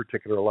was a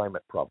particular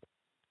alignment problem.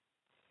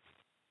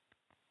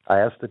 I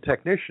asked the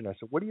technician, I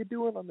said, what are you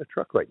doing on the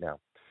truck right now?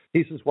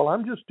 He says, well,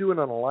 I'm just doing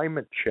an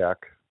alignment check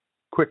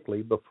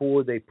quickly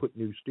before they put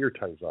new steer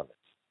tires on it.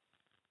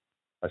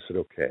 I said,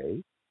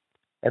 okay.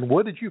 And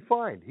what did you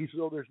find? He said,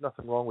 oh, there's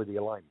nothing wrong with the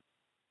alignment.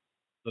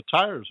 The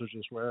tires are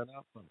just wearing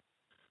out from it.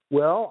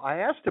 Well, I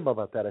asked him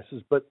about that. I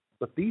says, but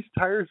these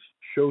tires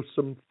show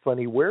some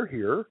funny wear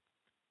here.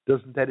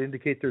 Doesn't that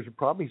indicate there's a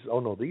problem? He says,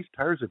 oh, no, these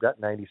tires have got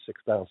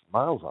 96,000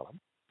 miles on them.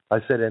 I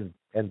said, and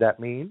that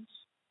means?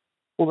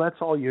 Well,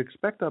 that's all you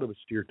expect out of a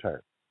steer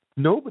tire.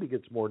 Nobody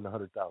gets more than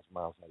 100,000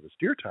 miles out of a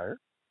steer tire.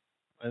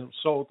 And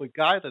so the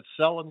guy that's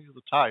selling you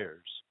the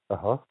tires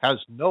has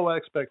no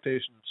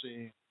expectation of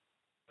seeing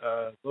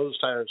those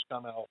tires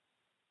come out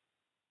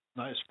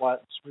nice, flat,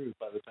 and smooth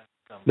by the time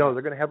they come. No,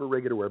 they're going to have a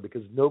regular wear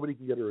because nobody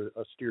can get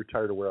a steer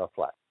tire to wear out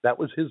flat. That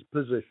was his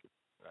position.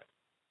 Right.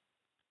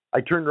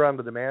 I turned around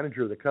to the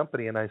manager of the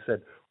company and I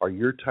said, are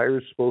your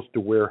tires supposed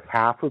to wear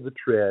half of the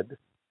tread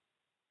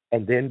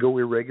and then go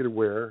irregular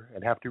wear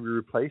and have to be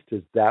replaced?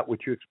 Is that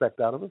what you expect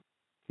out of them?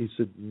 He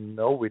said,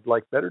 no, we'd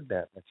like better than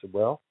that. I said,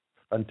 well,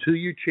 until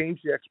you change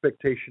the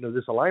expectation of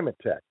this alignment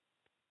tech,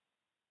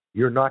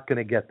 you're not going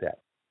to get that.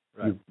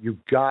 Right.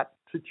 You've got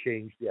to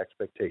change the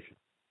expectation.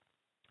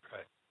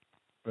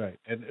 Right.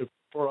 And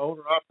for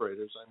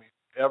owner-operators, I mean,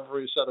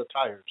 every set of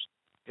tires,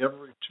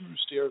 every 2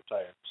 steer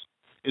tires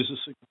is a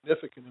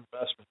significant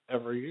investment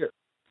every year.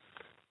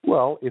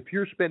 Well, if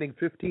you're spending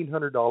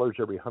 $1,500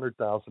 every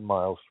 100,000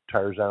 miles for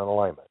tires out of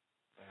alignment,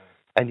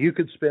 and you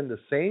could spend the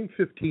same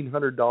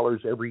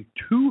 $1,500 every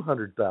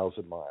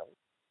 200,000 miles,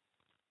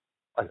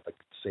 I could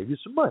save you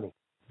some money.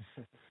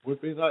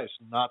 Would be nice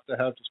not to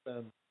have to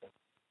spend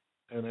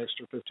an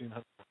extra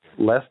 $1,500.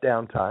 Less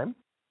downtime,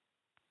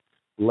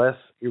 less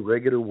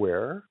irregular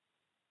wear,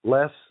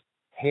 less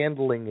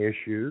handling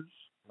issues.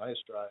 Nice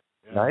drive.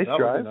 Yeah, Nice that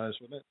drive. would be nice,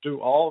 wouldn't it? Do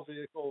all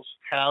vehicles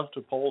have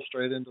to pull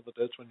straight into the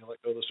ditch when you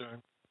let go of the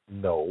steering?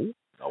 No.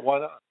 No, why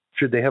not?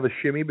 Should they have a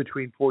shimmy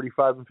between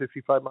 45 and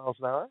 55 miles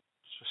an hour?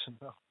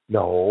 No.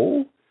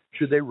 No.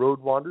 Should they road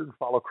wander and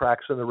follow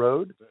cracks in the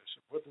road?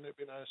 Wouldn't it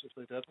be nice if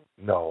they didn't?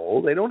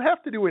 No, they don't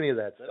have to do any of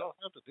that They stuff don't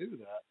have to do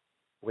that.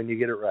 when you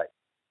get it right.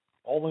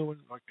 Only when,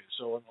 okay,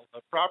 so in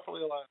a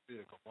properly aligned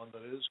vehicle, one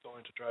that is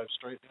going to drive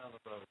straight down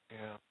the road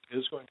and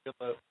is going to get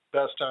the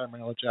best tire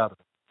mileage out of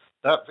it,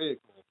 that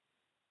vehicle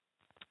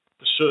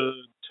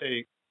should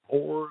take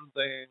more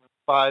than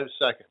 5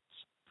 seconds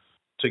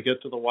to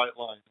get to the white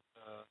line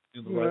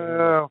in the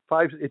right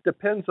lane. It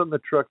depends on the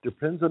truck,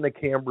 depends on the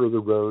camber of the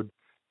road,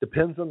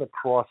 depends on the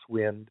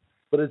crosswind.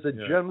 But as a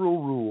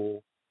general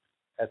rule,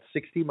 at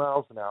 60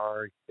 miles an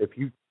hour, if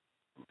you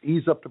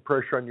ease up the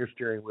pressure on your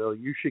steering wheel,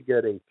 you should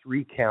get a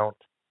 3-count,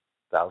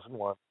 1,001,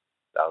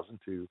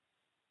 1,002,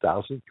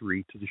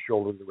 1,003 to the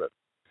shoulder of the road.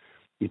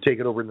 You take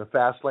it over in the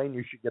fast lane,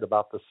 you should get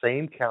about the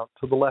same count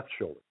to the left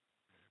shoulder.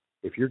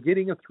 If you're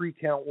getting a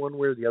 3-count one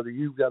way or the other,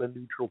 you've got a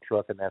neutral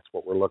truck, and that's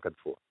what we're looking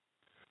for.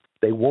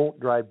 They won't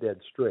drive dead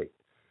straight.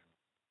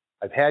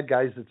 I've had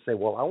guys that say,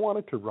 well, I want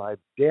it to drive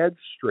dead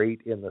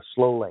straight in the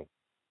slow lane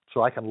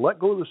so I can let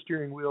go of the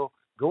steering wheel,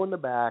 go in the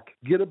back,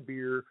 get a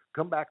beer,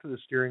 come back to the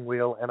steering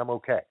wheel, and I'm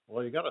okay.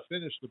 Well, you got to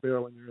finish the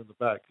beer when you're in the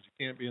back because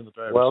you can't be in the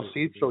driver's Well,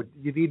 seat. see, so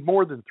you need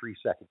more than 3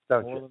 seconds,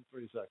 don't you? More than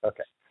 3 seconds.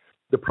 Okay.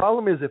 The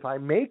problem is if I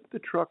make the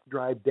truck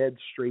drive dead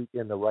straight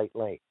in the right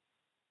lane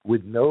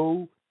with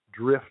no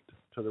drift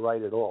to the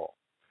right at all,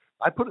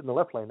 I put it in the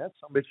left lane, that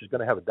some bitch is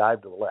going to have a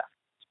dive to the left.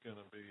 It's going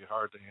to be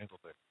hard to handle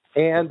there.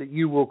 And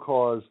you will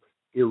cause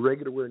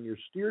irregular wear in your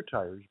steer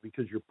tires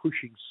because you're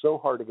pushing so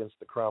hard against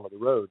the crown of the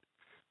road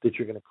that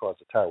you're going to cause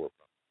a tire wear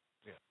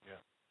problem.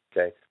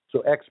 Yeah. Okay?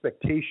 So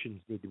expectations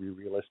need to be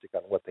realistic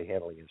on what the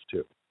handling is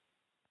too.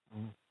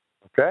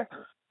 Okay?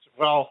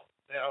 Well,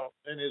 now,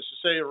 and as you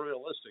say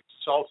realistic,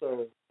 it's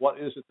also what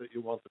is it that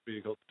you want the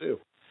vehicle to do?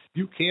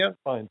 You can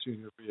fine-tune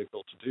your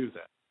vehicle to do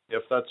that.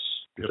 If that's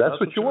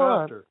what you you're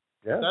want. after,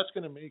 Yeah. if that's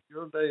going to make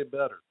your day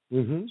better,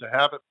 Mm-hmm. to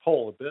have it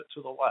pull a bit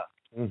to the left,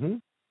 Mm-hmm.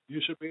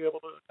 you should be able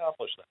to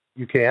accomplish that.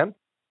 You can,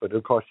 but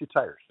it'll cost you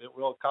tires. It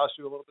will cost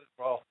you a little bit.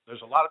 Well,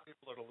 there's a lot of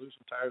people that are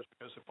losing tires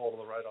because they pull to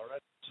the right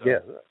already. So, Yeah.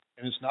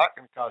 and it's not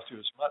going to cost you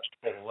as much to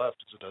pull to the left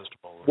as it does to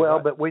pull to the Well,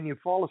 right. but when you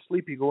fall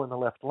asleep, you go in the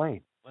left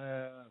lane.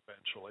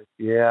 Eventually.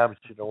 Yeah, but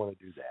you don't want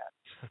to do that.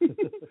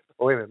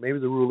 Oh, wait a minute. Maybe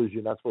the rule is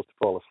you're not supposed to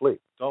fall asleep.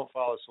 Don't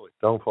fall asleep.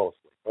 Don't fall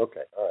asleep.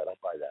 Okay. All right. I'll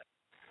buy that.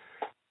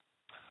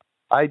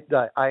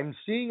 I'm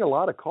seeing a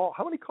lot of call.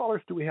 How many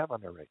callers do we have on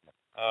there right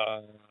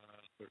now?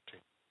 13.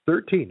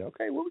 13.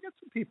 Okay. Well, we got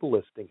some people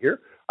listening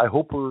here. I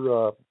hope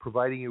we're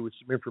providing you with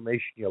some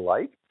information you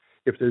like.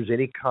 If there's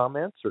any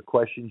comments or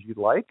questions you'd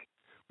like,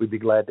 we'd be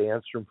glad to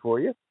answer them for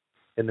you.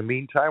 In the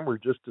meantime, we're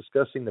just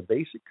discussing the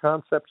basic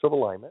concepts of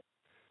alignment.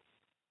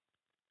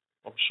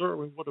 I'm sure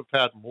we would have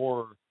had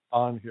more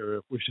on here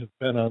if we had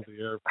been on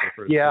the air for the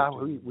first Yeah,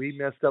 15 we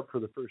messed up for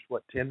the first,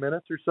 10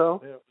 minutes or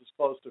so? Yeah, it was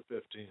close to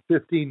 15.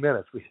 15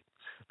 minutes. We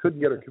couldn't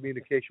get our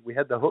communication. We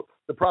had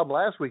the problem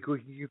last week.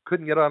 You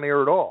couldn't get on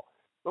air at all.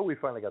 But we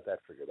finally got that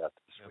figured out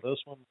this Yeah, week. this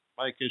one,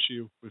 mic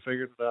issue, we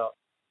figured it out.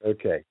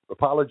 Okay.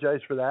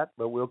 Apologize for that,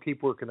 but we'll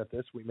keep working at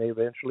this. We may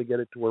eventually get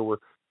it to where we're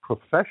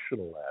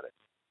professional at it.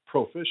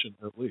 Proficient,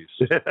 at least.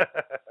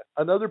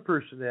 Another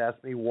person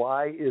asked me,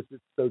 why is it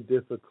so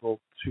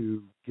difficult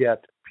to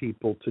get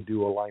people to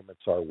do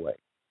alignments our way?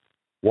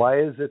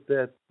 Why is it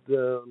that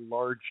the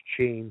large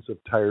chains of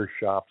tire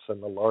shops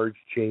and the large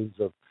chains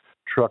of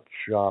truck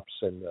shops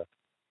and the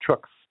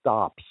truck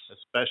stops,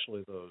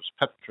 Especially those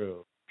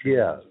Petro.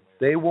 yeah,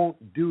 they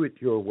won't do it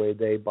your way.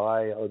 They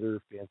buy other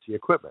fancy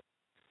equipment.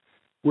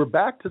 We're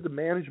back to the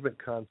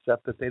management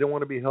concept that they don't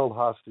want to be held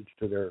hostage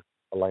to their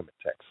alignment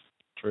techs.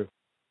 True.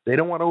 They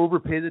don't want to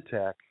overpay the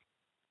tech.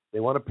 They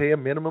want to pay a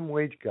minimum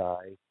wage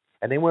guy,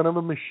 and they want to have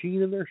a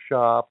machine in their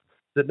shop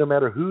that no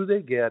matter who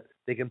they get,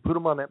 they can put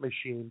them on that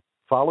machine,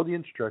 follow the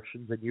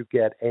instructions, and you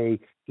get a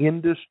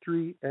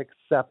industry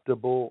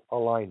acceptable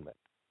alignment.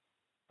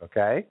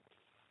 Okay?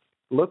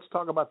 Let's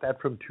talk about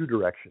that from two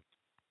directions.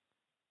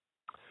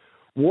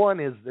 One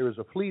is there was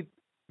a fleet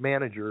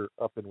manager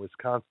up in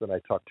Wisconsin I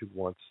talked to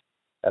once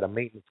at a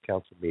maintenance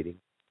council meeting,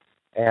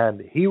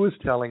 And he was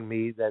telling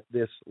me that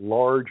this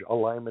large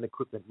alignment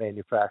equipment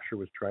manufacturer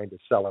was trying to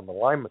sell an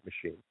alignment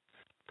machine.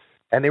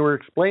 And they were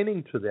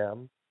explaining to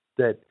them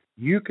that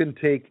you can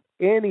take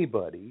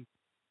anybody,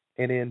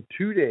 and in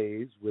 2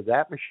 days with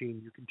that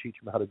machine, you can teach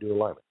them how to do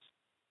alignments.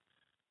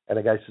 And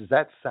the guy says,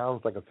 that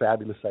sounds like a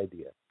fabulous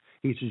idea.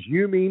 He says,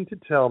 you mean to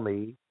tell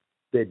me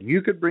that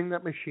you could bring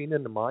that machine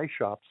into my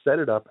shop, set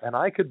it up, and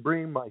I could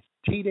bring my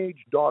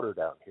teenage daughter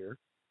down here,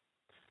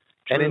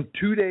 and in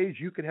 2 days,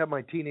 you can have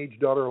my teenage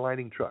daughter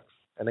aligning trucks?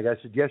 And the guy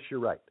said, yes, you're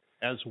right.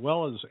 As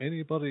well as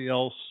anybody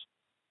else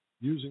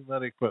using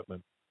that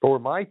equipment. Or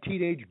my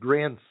teenage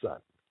grandson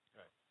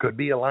could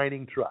be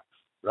aligning trucks,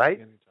 right?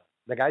 Anytime.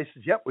 The guy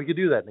says, yep, we could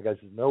do that. And the guy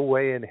says, no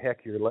way in heck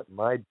you're letting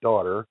my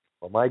daughter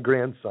or my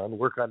grandson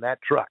work on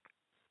that truck.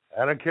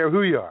 I don't care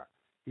who you are.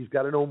 He's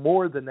got to know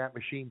more than that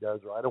machine does,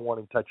 or I don't want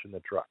him touching the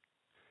truck.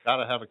 Got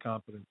to have a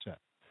competent tech.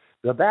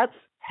 Now, that's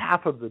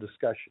half of the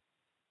discussion.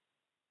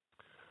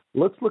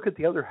 Let's look at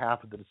the other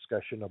half of the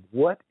discussion of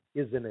what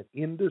is in an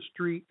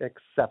industry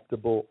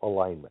acceptable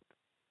alignment.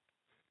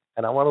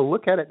 And I want to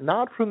look at it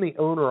not from the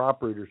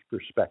owner-operator's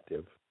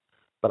perspective,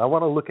 but I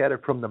want to look at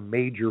it from the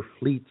major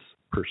fleet's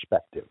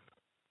perspective.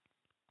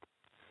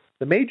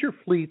 The major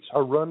fleets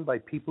are run by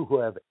people who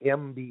have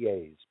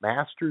MBAs,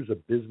 Masters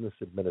of Business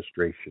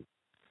Administration.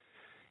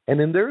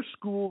 And in their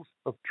schools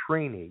of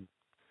training,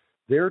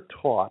 they're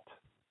taught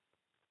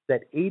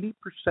that 80%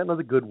 of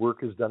the good work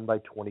is done by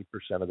 20%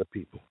 of the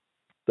people.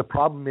 The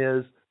problem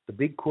is the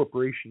big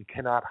corporation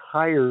cannot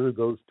hire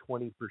those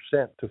 20%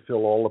 to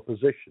fill all the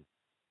positions.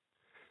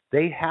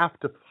 They have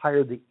to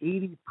hire the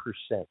 80%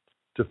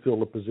 to fill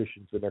the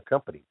positions in their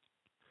companies.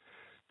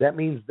 That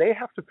means they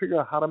have to figure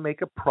out how to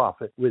make a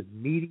profit with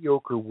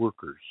mediocre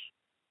workers.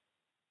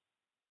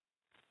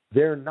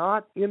 They're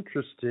not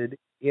interested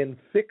in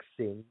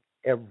fixing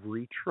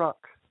every truck.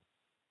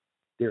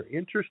 They're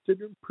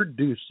interested in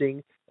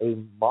producing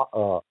an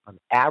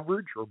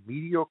average or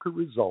mediocre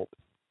result,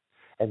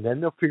 and then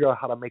they'll figure out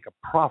how to make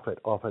a profit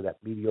off of that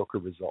mediocre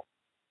result.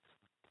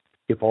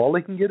 If all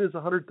they can get is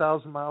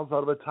 100,000 miles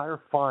out of a tire,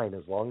 fine.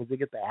 As long as they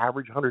get the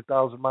average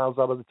 100,000 miles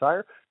out of the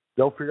tire,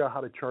 they'll figure out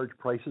how to charge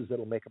prices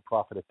that'll make a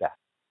profit at that.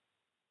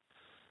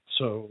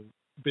 So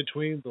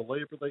between the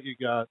labor that you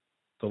got,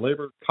 the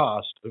labor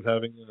cost of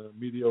having a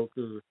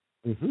mediocre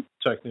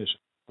technician,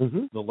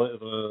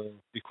 the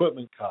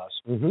equipment cost,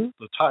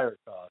 the tire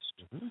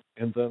cost,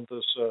 and then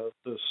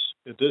this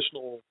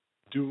additional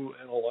due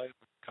and alignment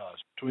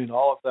cost. Between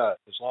all of that,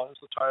 as long as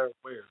the tire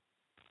wear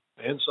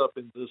ends up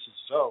in this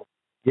zone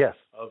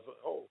of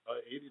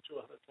 80 to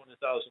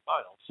 120,000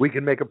 miles, we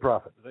can make a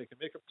profit. They can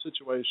make a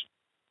situation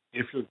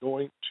if you're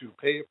going to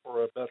pay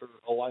for a better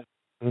alignment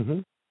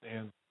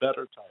and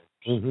better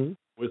tires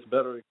with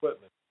better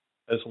equipment.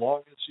 As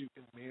long as you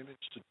can manage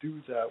to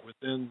do that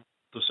within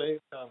the same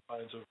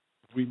confines of,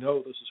 we know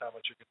this is how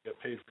much you can get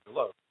paid for your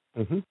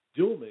load,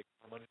 you'll make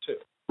more money too.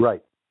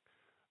 Right.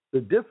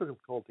 The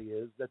difficulty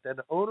is that an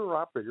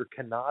owner-operator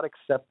cannot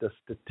accept a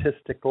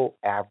statistical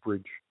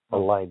average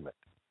alignment.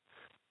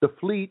 The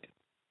fleet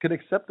can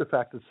accept the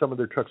fact that some of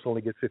their trucks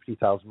only get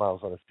 50,000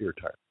 miles on a steer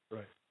tire.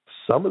 Right.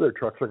 Some of their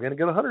trucks are going to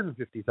get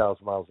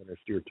 150,000 miles on their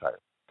steer tire.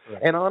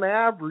 Right. And on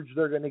average,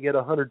 they're going to get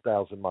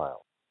 100,000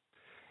 miles.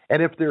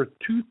 And if their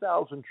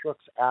 2,000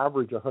 trucks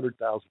average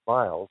 100,000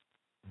 miles,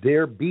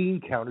 their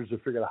bean counters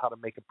have figured out how to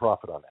make a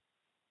profit on that.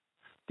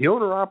 The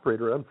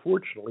owner-operator,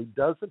 unfortunately,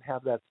 doesn't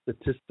have that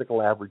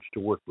statistical average to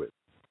work with.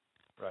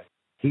 Right.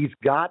 He's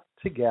got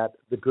to get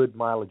the good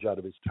mileage out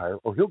of his tire,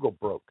 or he'll go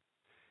broke.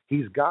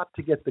 He's got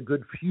to get the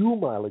good fuel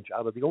mileage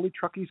out of the only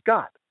truck he's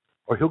got,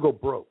 or he'll go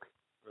broke.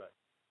 Right.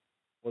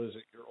 What is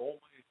it? You're only,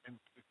 and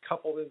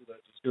coupled into that,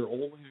 you're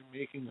only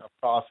making a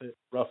profit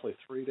roughly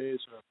 3 days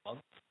or a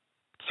month?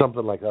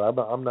 Something like that.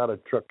 I'm not a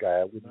truck guy.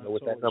 I wouldn't know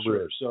what that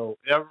number is. So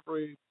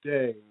every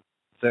day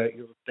that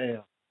you're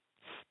down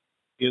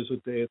is a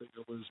day that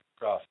you're losing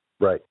profit.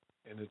 Right.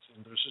 And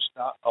there's just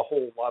not a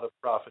whole lot of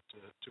profit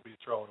to be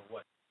thrown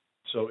away.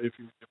 So if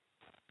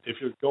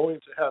you're going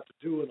to have to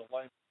do an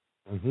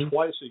alignment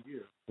twice a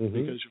year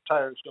because your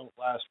tires don't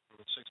last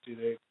for 60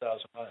 to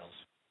 80,000 miles,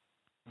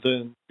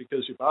 then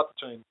because you bought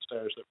the Chinese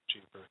tires that were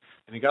cheaper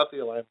and you got the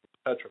alignment at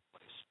the petrol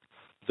place,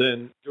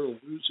 then you're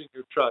losing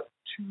your truck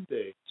 2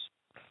 days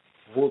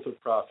worth of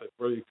profit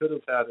where you could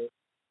have had it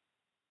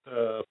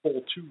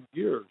full 2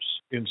 years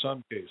in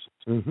some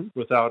cases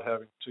without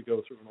having to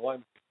go through an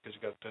alignment because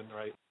you got it done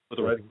right with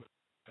the right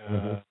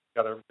equipment.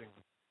 Got everything,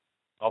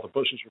 all the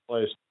bushes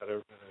replaced,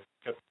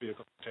 kept the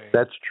vehicle contained.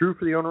 That's true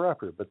for the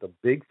owner-operator, but the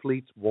big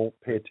fleets won't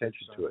pay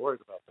attention to it. I'm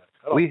worried about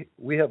that.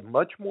 We have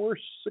much more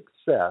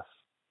success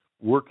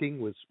working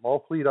with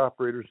small fleet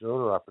operators and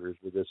owner-operators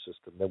with this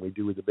system than we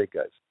do with the big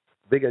guys.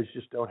 The big guys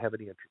just don't have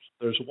any interest.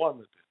 There's one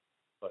that did,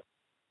 but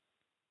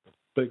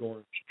big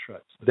orange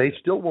trucks. They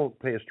still won't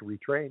pay us to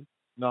retrain.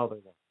 No, they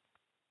won't.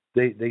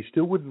 They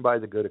still wouldn't buy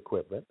the good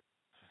equipment.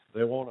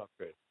 They won't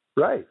upgrade.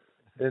 Right.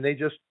 And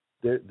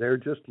they're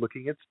just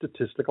looking at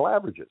statistical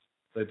averages.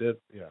 They did,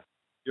 yeah.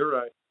 You're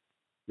right.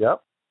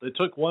 Yep. They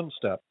took one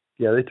step.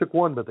 Yeah, they took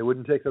one, but they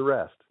wouldn't take the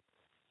rest.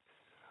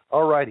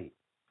 All righty.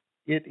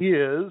 It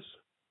is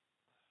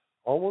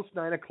almost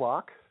 9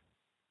 o'clock.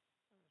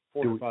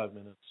 45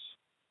 minutes.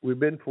 We've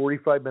been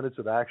 45 minutes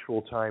of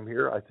actual time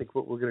here. I think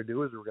what we're going to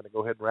do is we're going to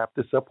go ahead and wrap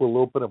this up. We'll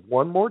open up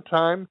one more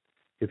time.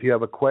 If you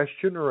have a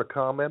question or a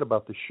comment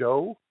about the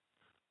show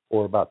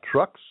or about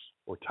trucks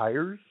or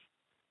tires,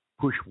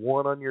 push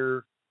 1 on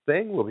your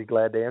thing. We'll be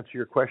glad to answer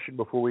your question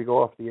before we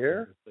go off the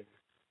air.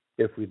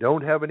 If we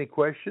don't have any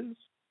questions,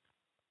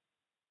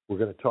 we're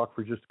going to talk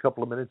for just a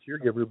couple of minutes here,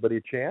 give everybody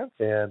a chance.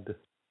 And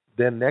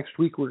then next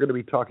week, we're going to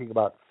be talking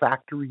about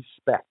factory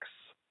specs.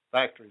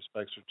 Factory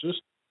specs are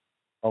just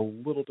a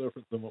little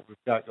different than what we've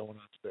got going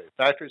on today.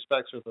 Factory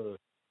specs are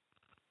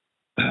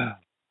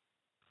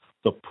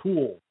the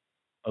pool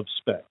of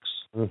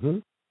specs,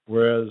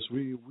 whereas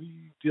we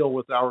deal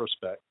with our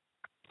spec.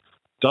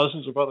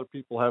 Dozens of other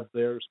people have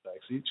their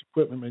specs. Each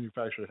equipment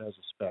manufacturer has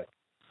a spec,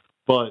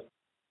 but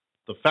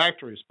the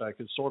factory spec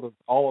is sort of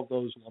all of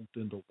those lumped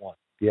into one.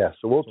 Yeah,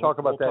 so we'll talk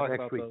about that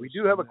next week. We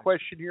do have a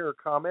question here or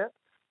comment,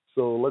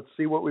 so let's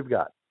see what we've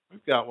got.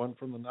 We've got one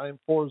from the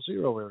 940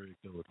 area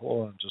code.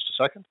 Hold on just a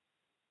second.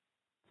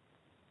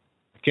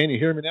 Can you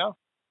hear me now?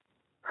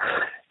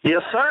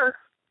 Yes, sir.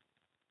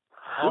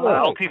 All I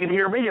right. hope you can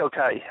hear me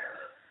okay.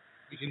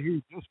 We can hear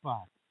you just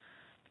fine.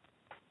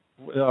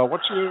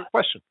 What's your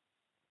question?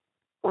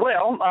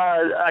 Well,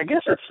 I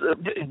guess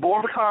it's more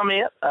of a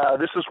comment.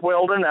 This is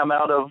Weldon. I'm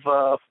out of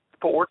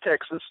Fort Worth,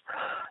 Texas.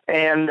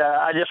 And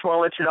I just want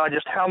to let you know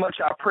just how much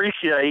I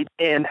appreciate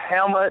and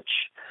how much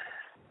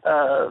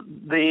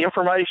the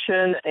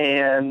information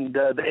and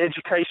the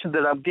education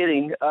that I'm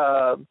getting,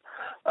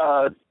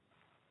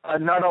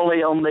 not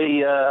only on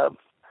the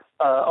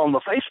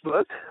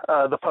Facebook,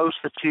 the post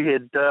that you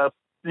had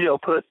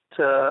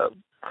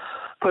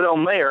put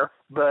on there,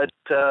 but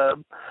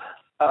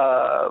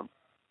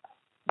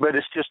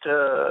it's just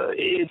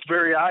it's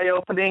very eye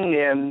opening,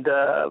 and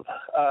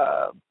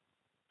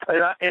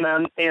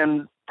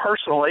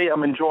personally,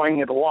 I'm enjoying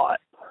it a lot.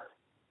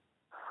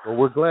 Well,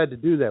 we're glad to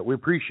do that. We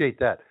appreciate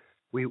that.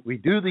 We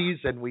do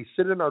these, and we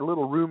sit in our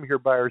little room here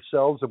by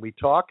ourselves, and we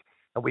talk,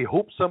 and we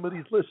hope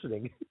somebody's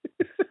listening.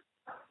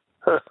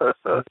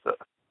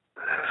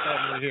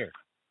 Here.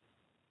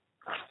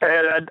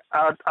 And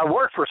I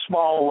work for a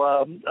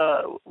small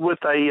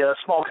with a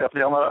small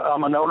company.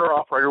 I'm an owner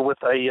operator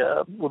with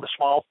a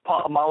small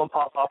mom and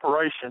pop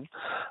operation.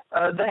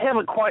 They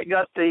haven't quite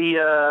got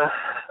the.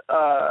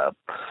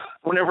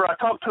 Whenever I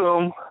talk to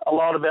them a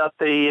lot about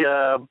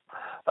the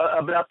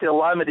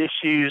alignment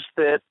issues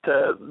that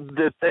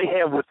they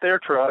have with their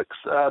trucks,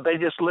 they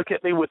just look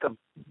at me with a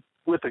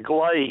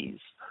glaze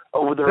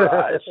over their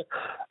eyes,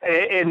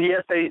 and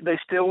yet they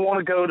still want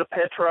to go to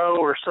Petro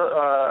or to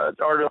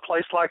a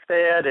place like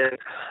that. And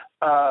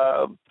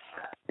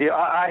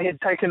I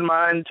had taken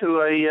mine to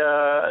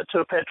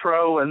a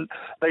Petro, and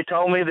they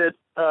told me that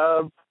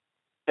I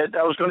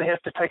was going to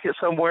have to take it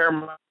somewhere.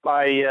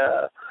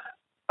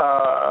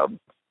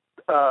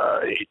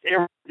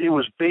 It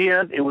was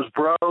bent, it was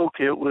broke,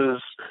 it was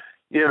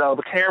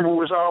the camera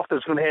was off. They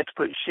was going to have to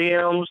put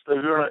shims.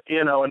 They're going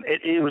to and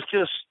it was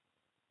just.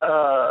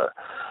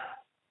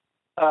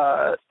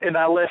 And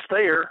I left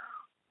there,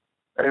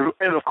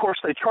 and of course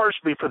they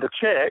charged me for the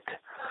check.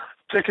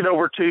 Took it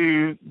over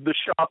to the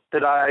shop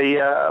that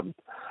I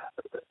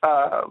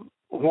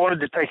wanted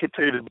to take it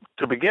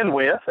to begin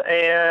with,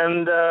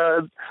 and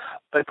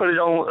they put it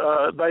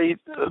on. They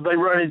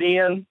run it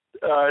in,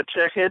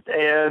 check it,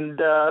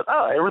 and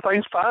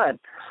everything's fine.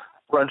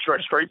 Runs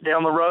straight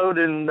down the road,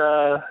 and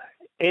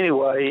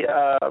anyway.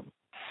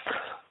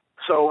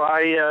 So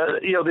I,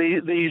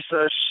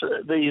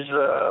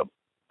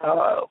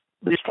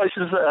 these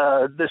places,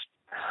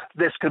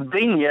 this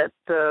convenient,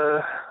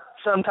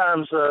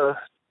 sometimes, they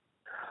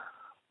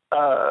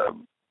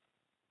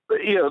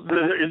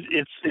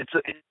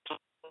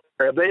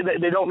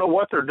don't know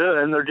what they're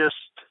doing. They're just,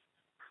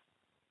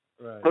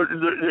 Right.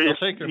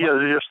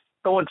 they're just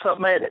throwing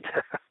something at it.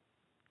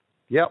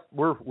 Yep,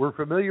 we're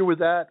familiar with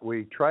that.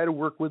 We try to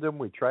work with them.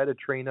 We try to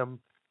train them.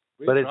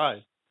 But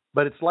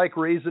it's like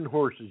raising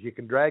horses. You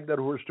can drag that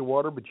horse to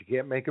water, but you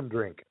can't make him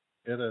drink.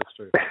 Yeah, that's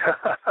true.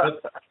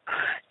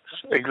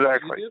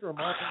 Exactly. You did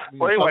remind me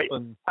Well,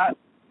 something. I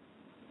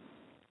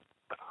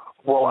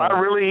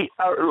really,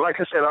 like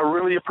I said, I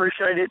really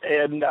appreciate it,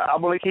 and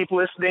I'm going to keep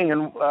listening.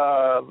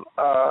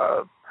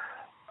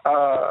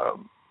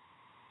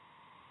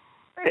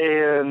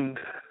 And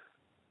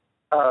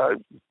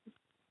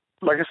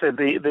like I said,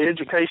 the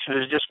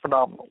education is just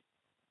phenomenal.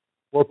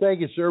 Well, thank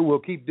you, sir. We'll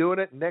keep doing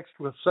it. Next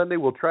Sunday,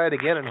 we'll try it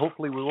again, and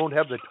hopefully we won't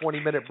have the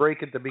 20-minute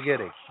break at the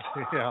beginning.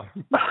 Yeah.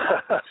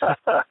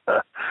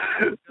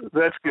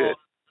 That's good.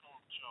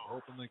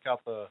 Hoping they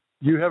got the.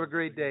 You have a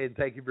great day, and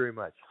thank you very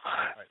much. All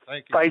right,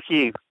 thank you. Thank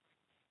you.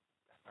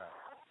 Right.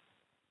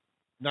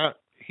 Now,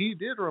 he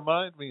did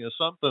remind me of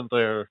something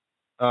there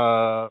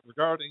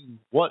regarding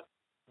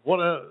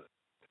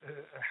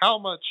how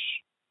much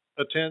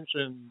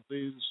attention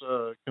these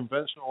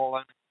conventional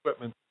alignment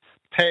equipment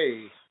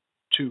pay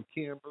to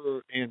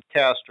camber and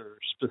caster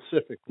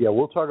specifically. Yeah,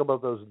 we'll talk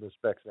about those in the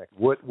specs next.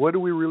 What do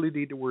we really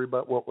need to worry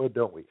about? What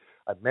don't we?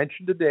 I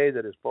mentioned today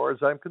that as far as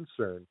I'm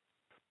concerned,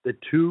 the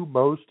two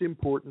most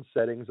important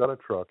settings on a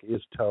truck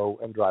is toe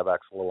and drive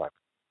axle alignment.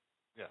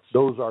 Yes.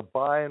 Those are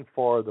by and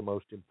far the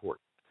most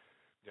important.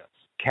 Yes.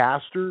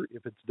 Caster,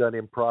 if it's done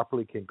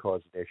improperly, can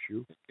cause an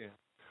issue. It can.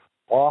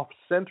 Off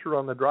center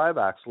on the drive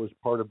axle is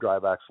part of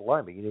drive axle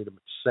alignment. You need them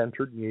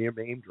centered and you need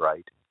them aimed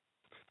right.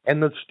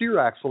 And the steer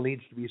axle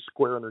needs to be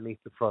square underneath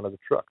the front of the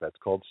truck. That's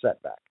called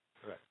setback.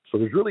 Right. So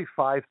there's really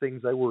 5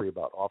 things I worry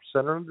about. Off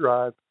center on the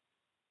drive,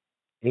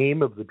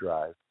 aim of the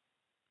drive,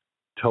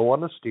 toe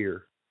on the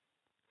steer,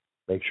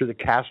 make sure the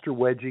caster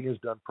wedging is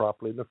done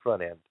properly in the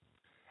front end,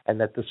 and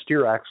that the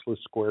steer axle is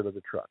square to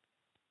the truck.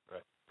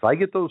 Right. If I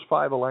get those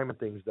 5 alignment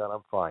things done,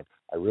 I'm fine.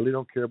 I really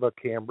don't care about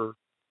camber.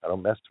 I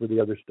don't mess with the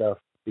other stuff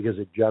because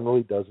it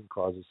generally doesn't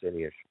cause us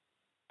any issue.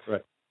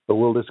 Right. But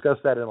we'll discuss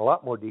that in a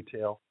lot more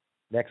detail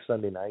next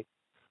Sunday night.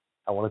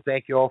 I want to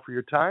thank you all for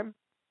your time,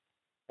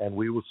 and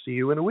we will see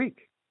you in a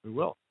week. We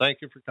will.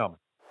 Thank you for coming.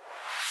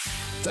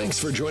 Thanks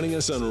for joining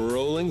us on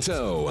Rolling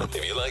Toe.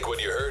 If you like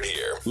what you heard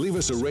here, leave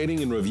us a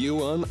rating and review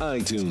on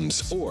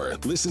iTunes or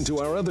listen to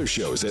our other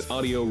shows at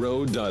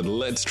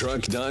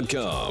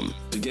audioroad.letstruck.com.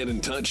 To get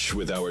in touch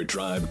with our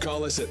tribe,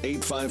 call us at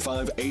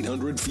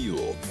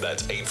 855-800-FUEL.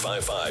 That's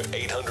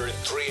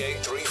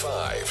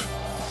 855-800-3835.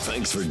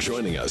 Thanks for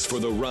joining us for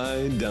the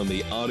ride down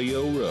the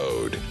audio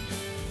road.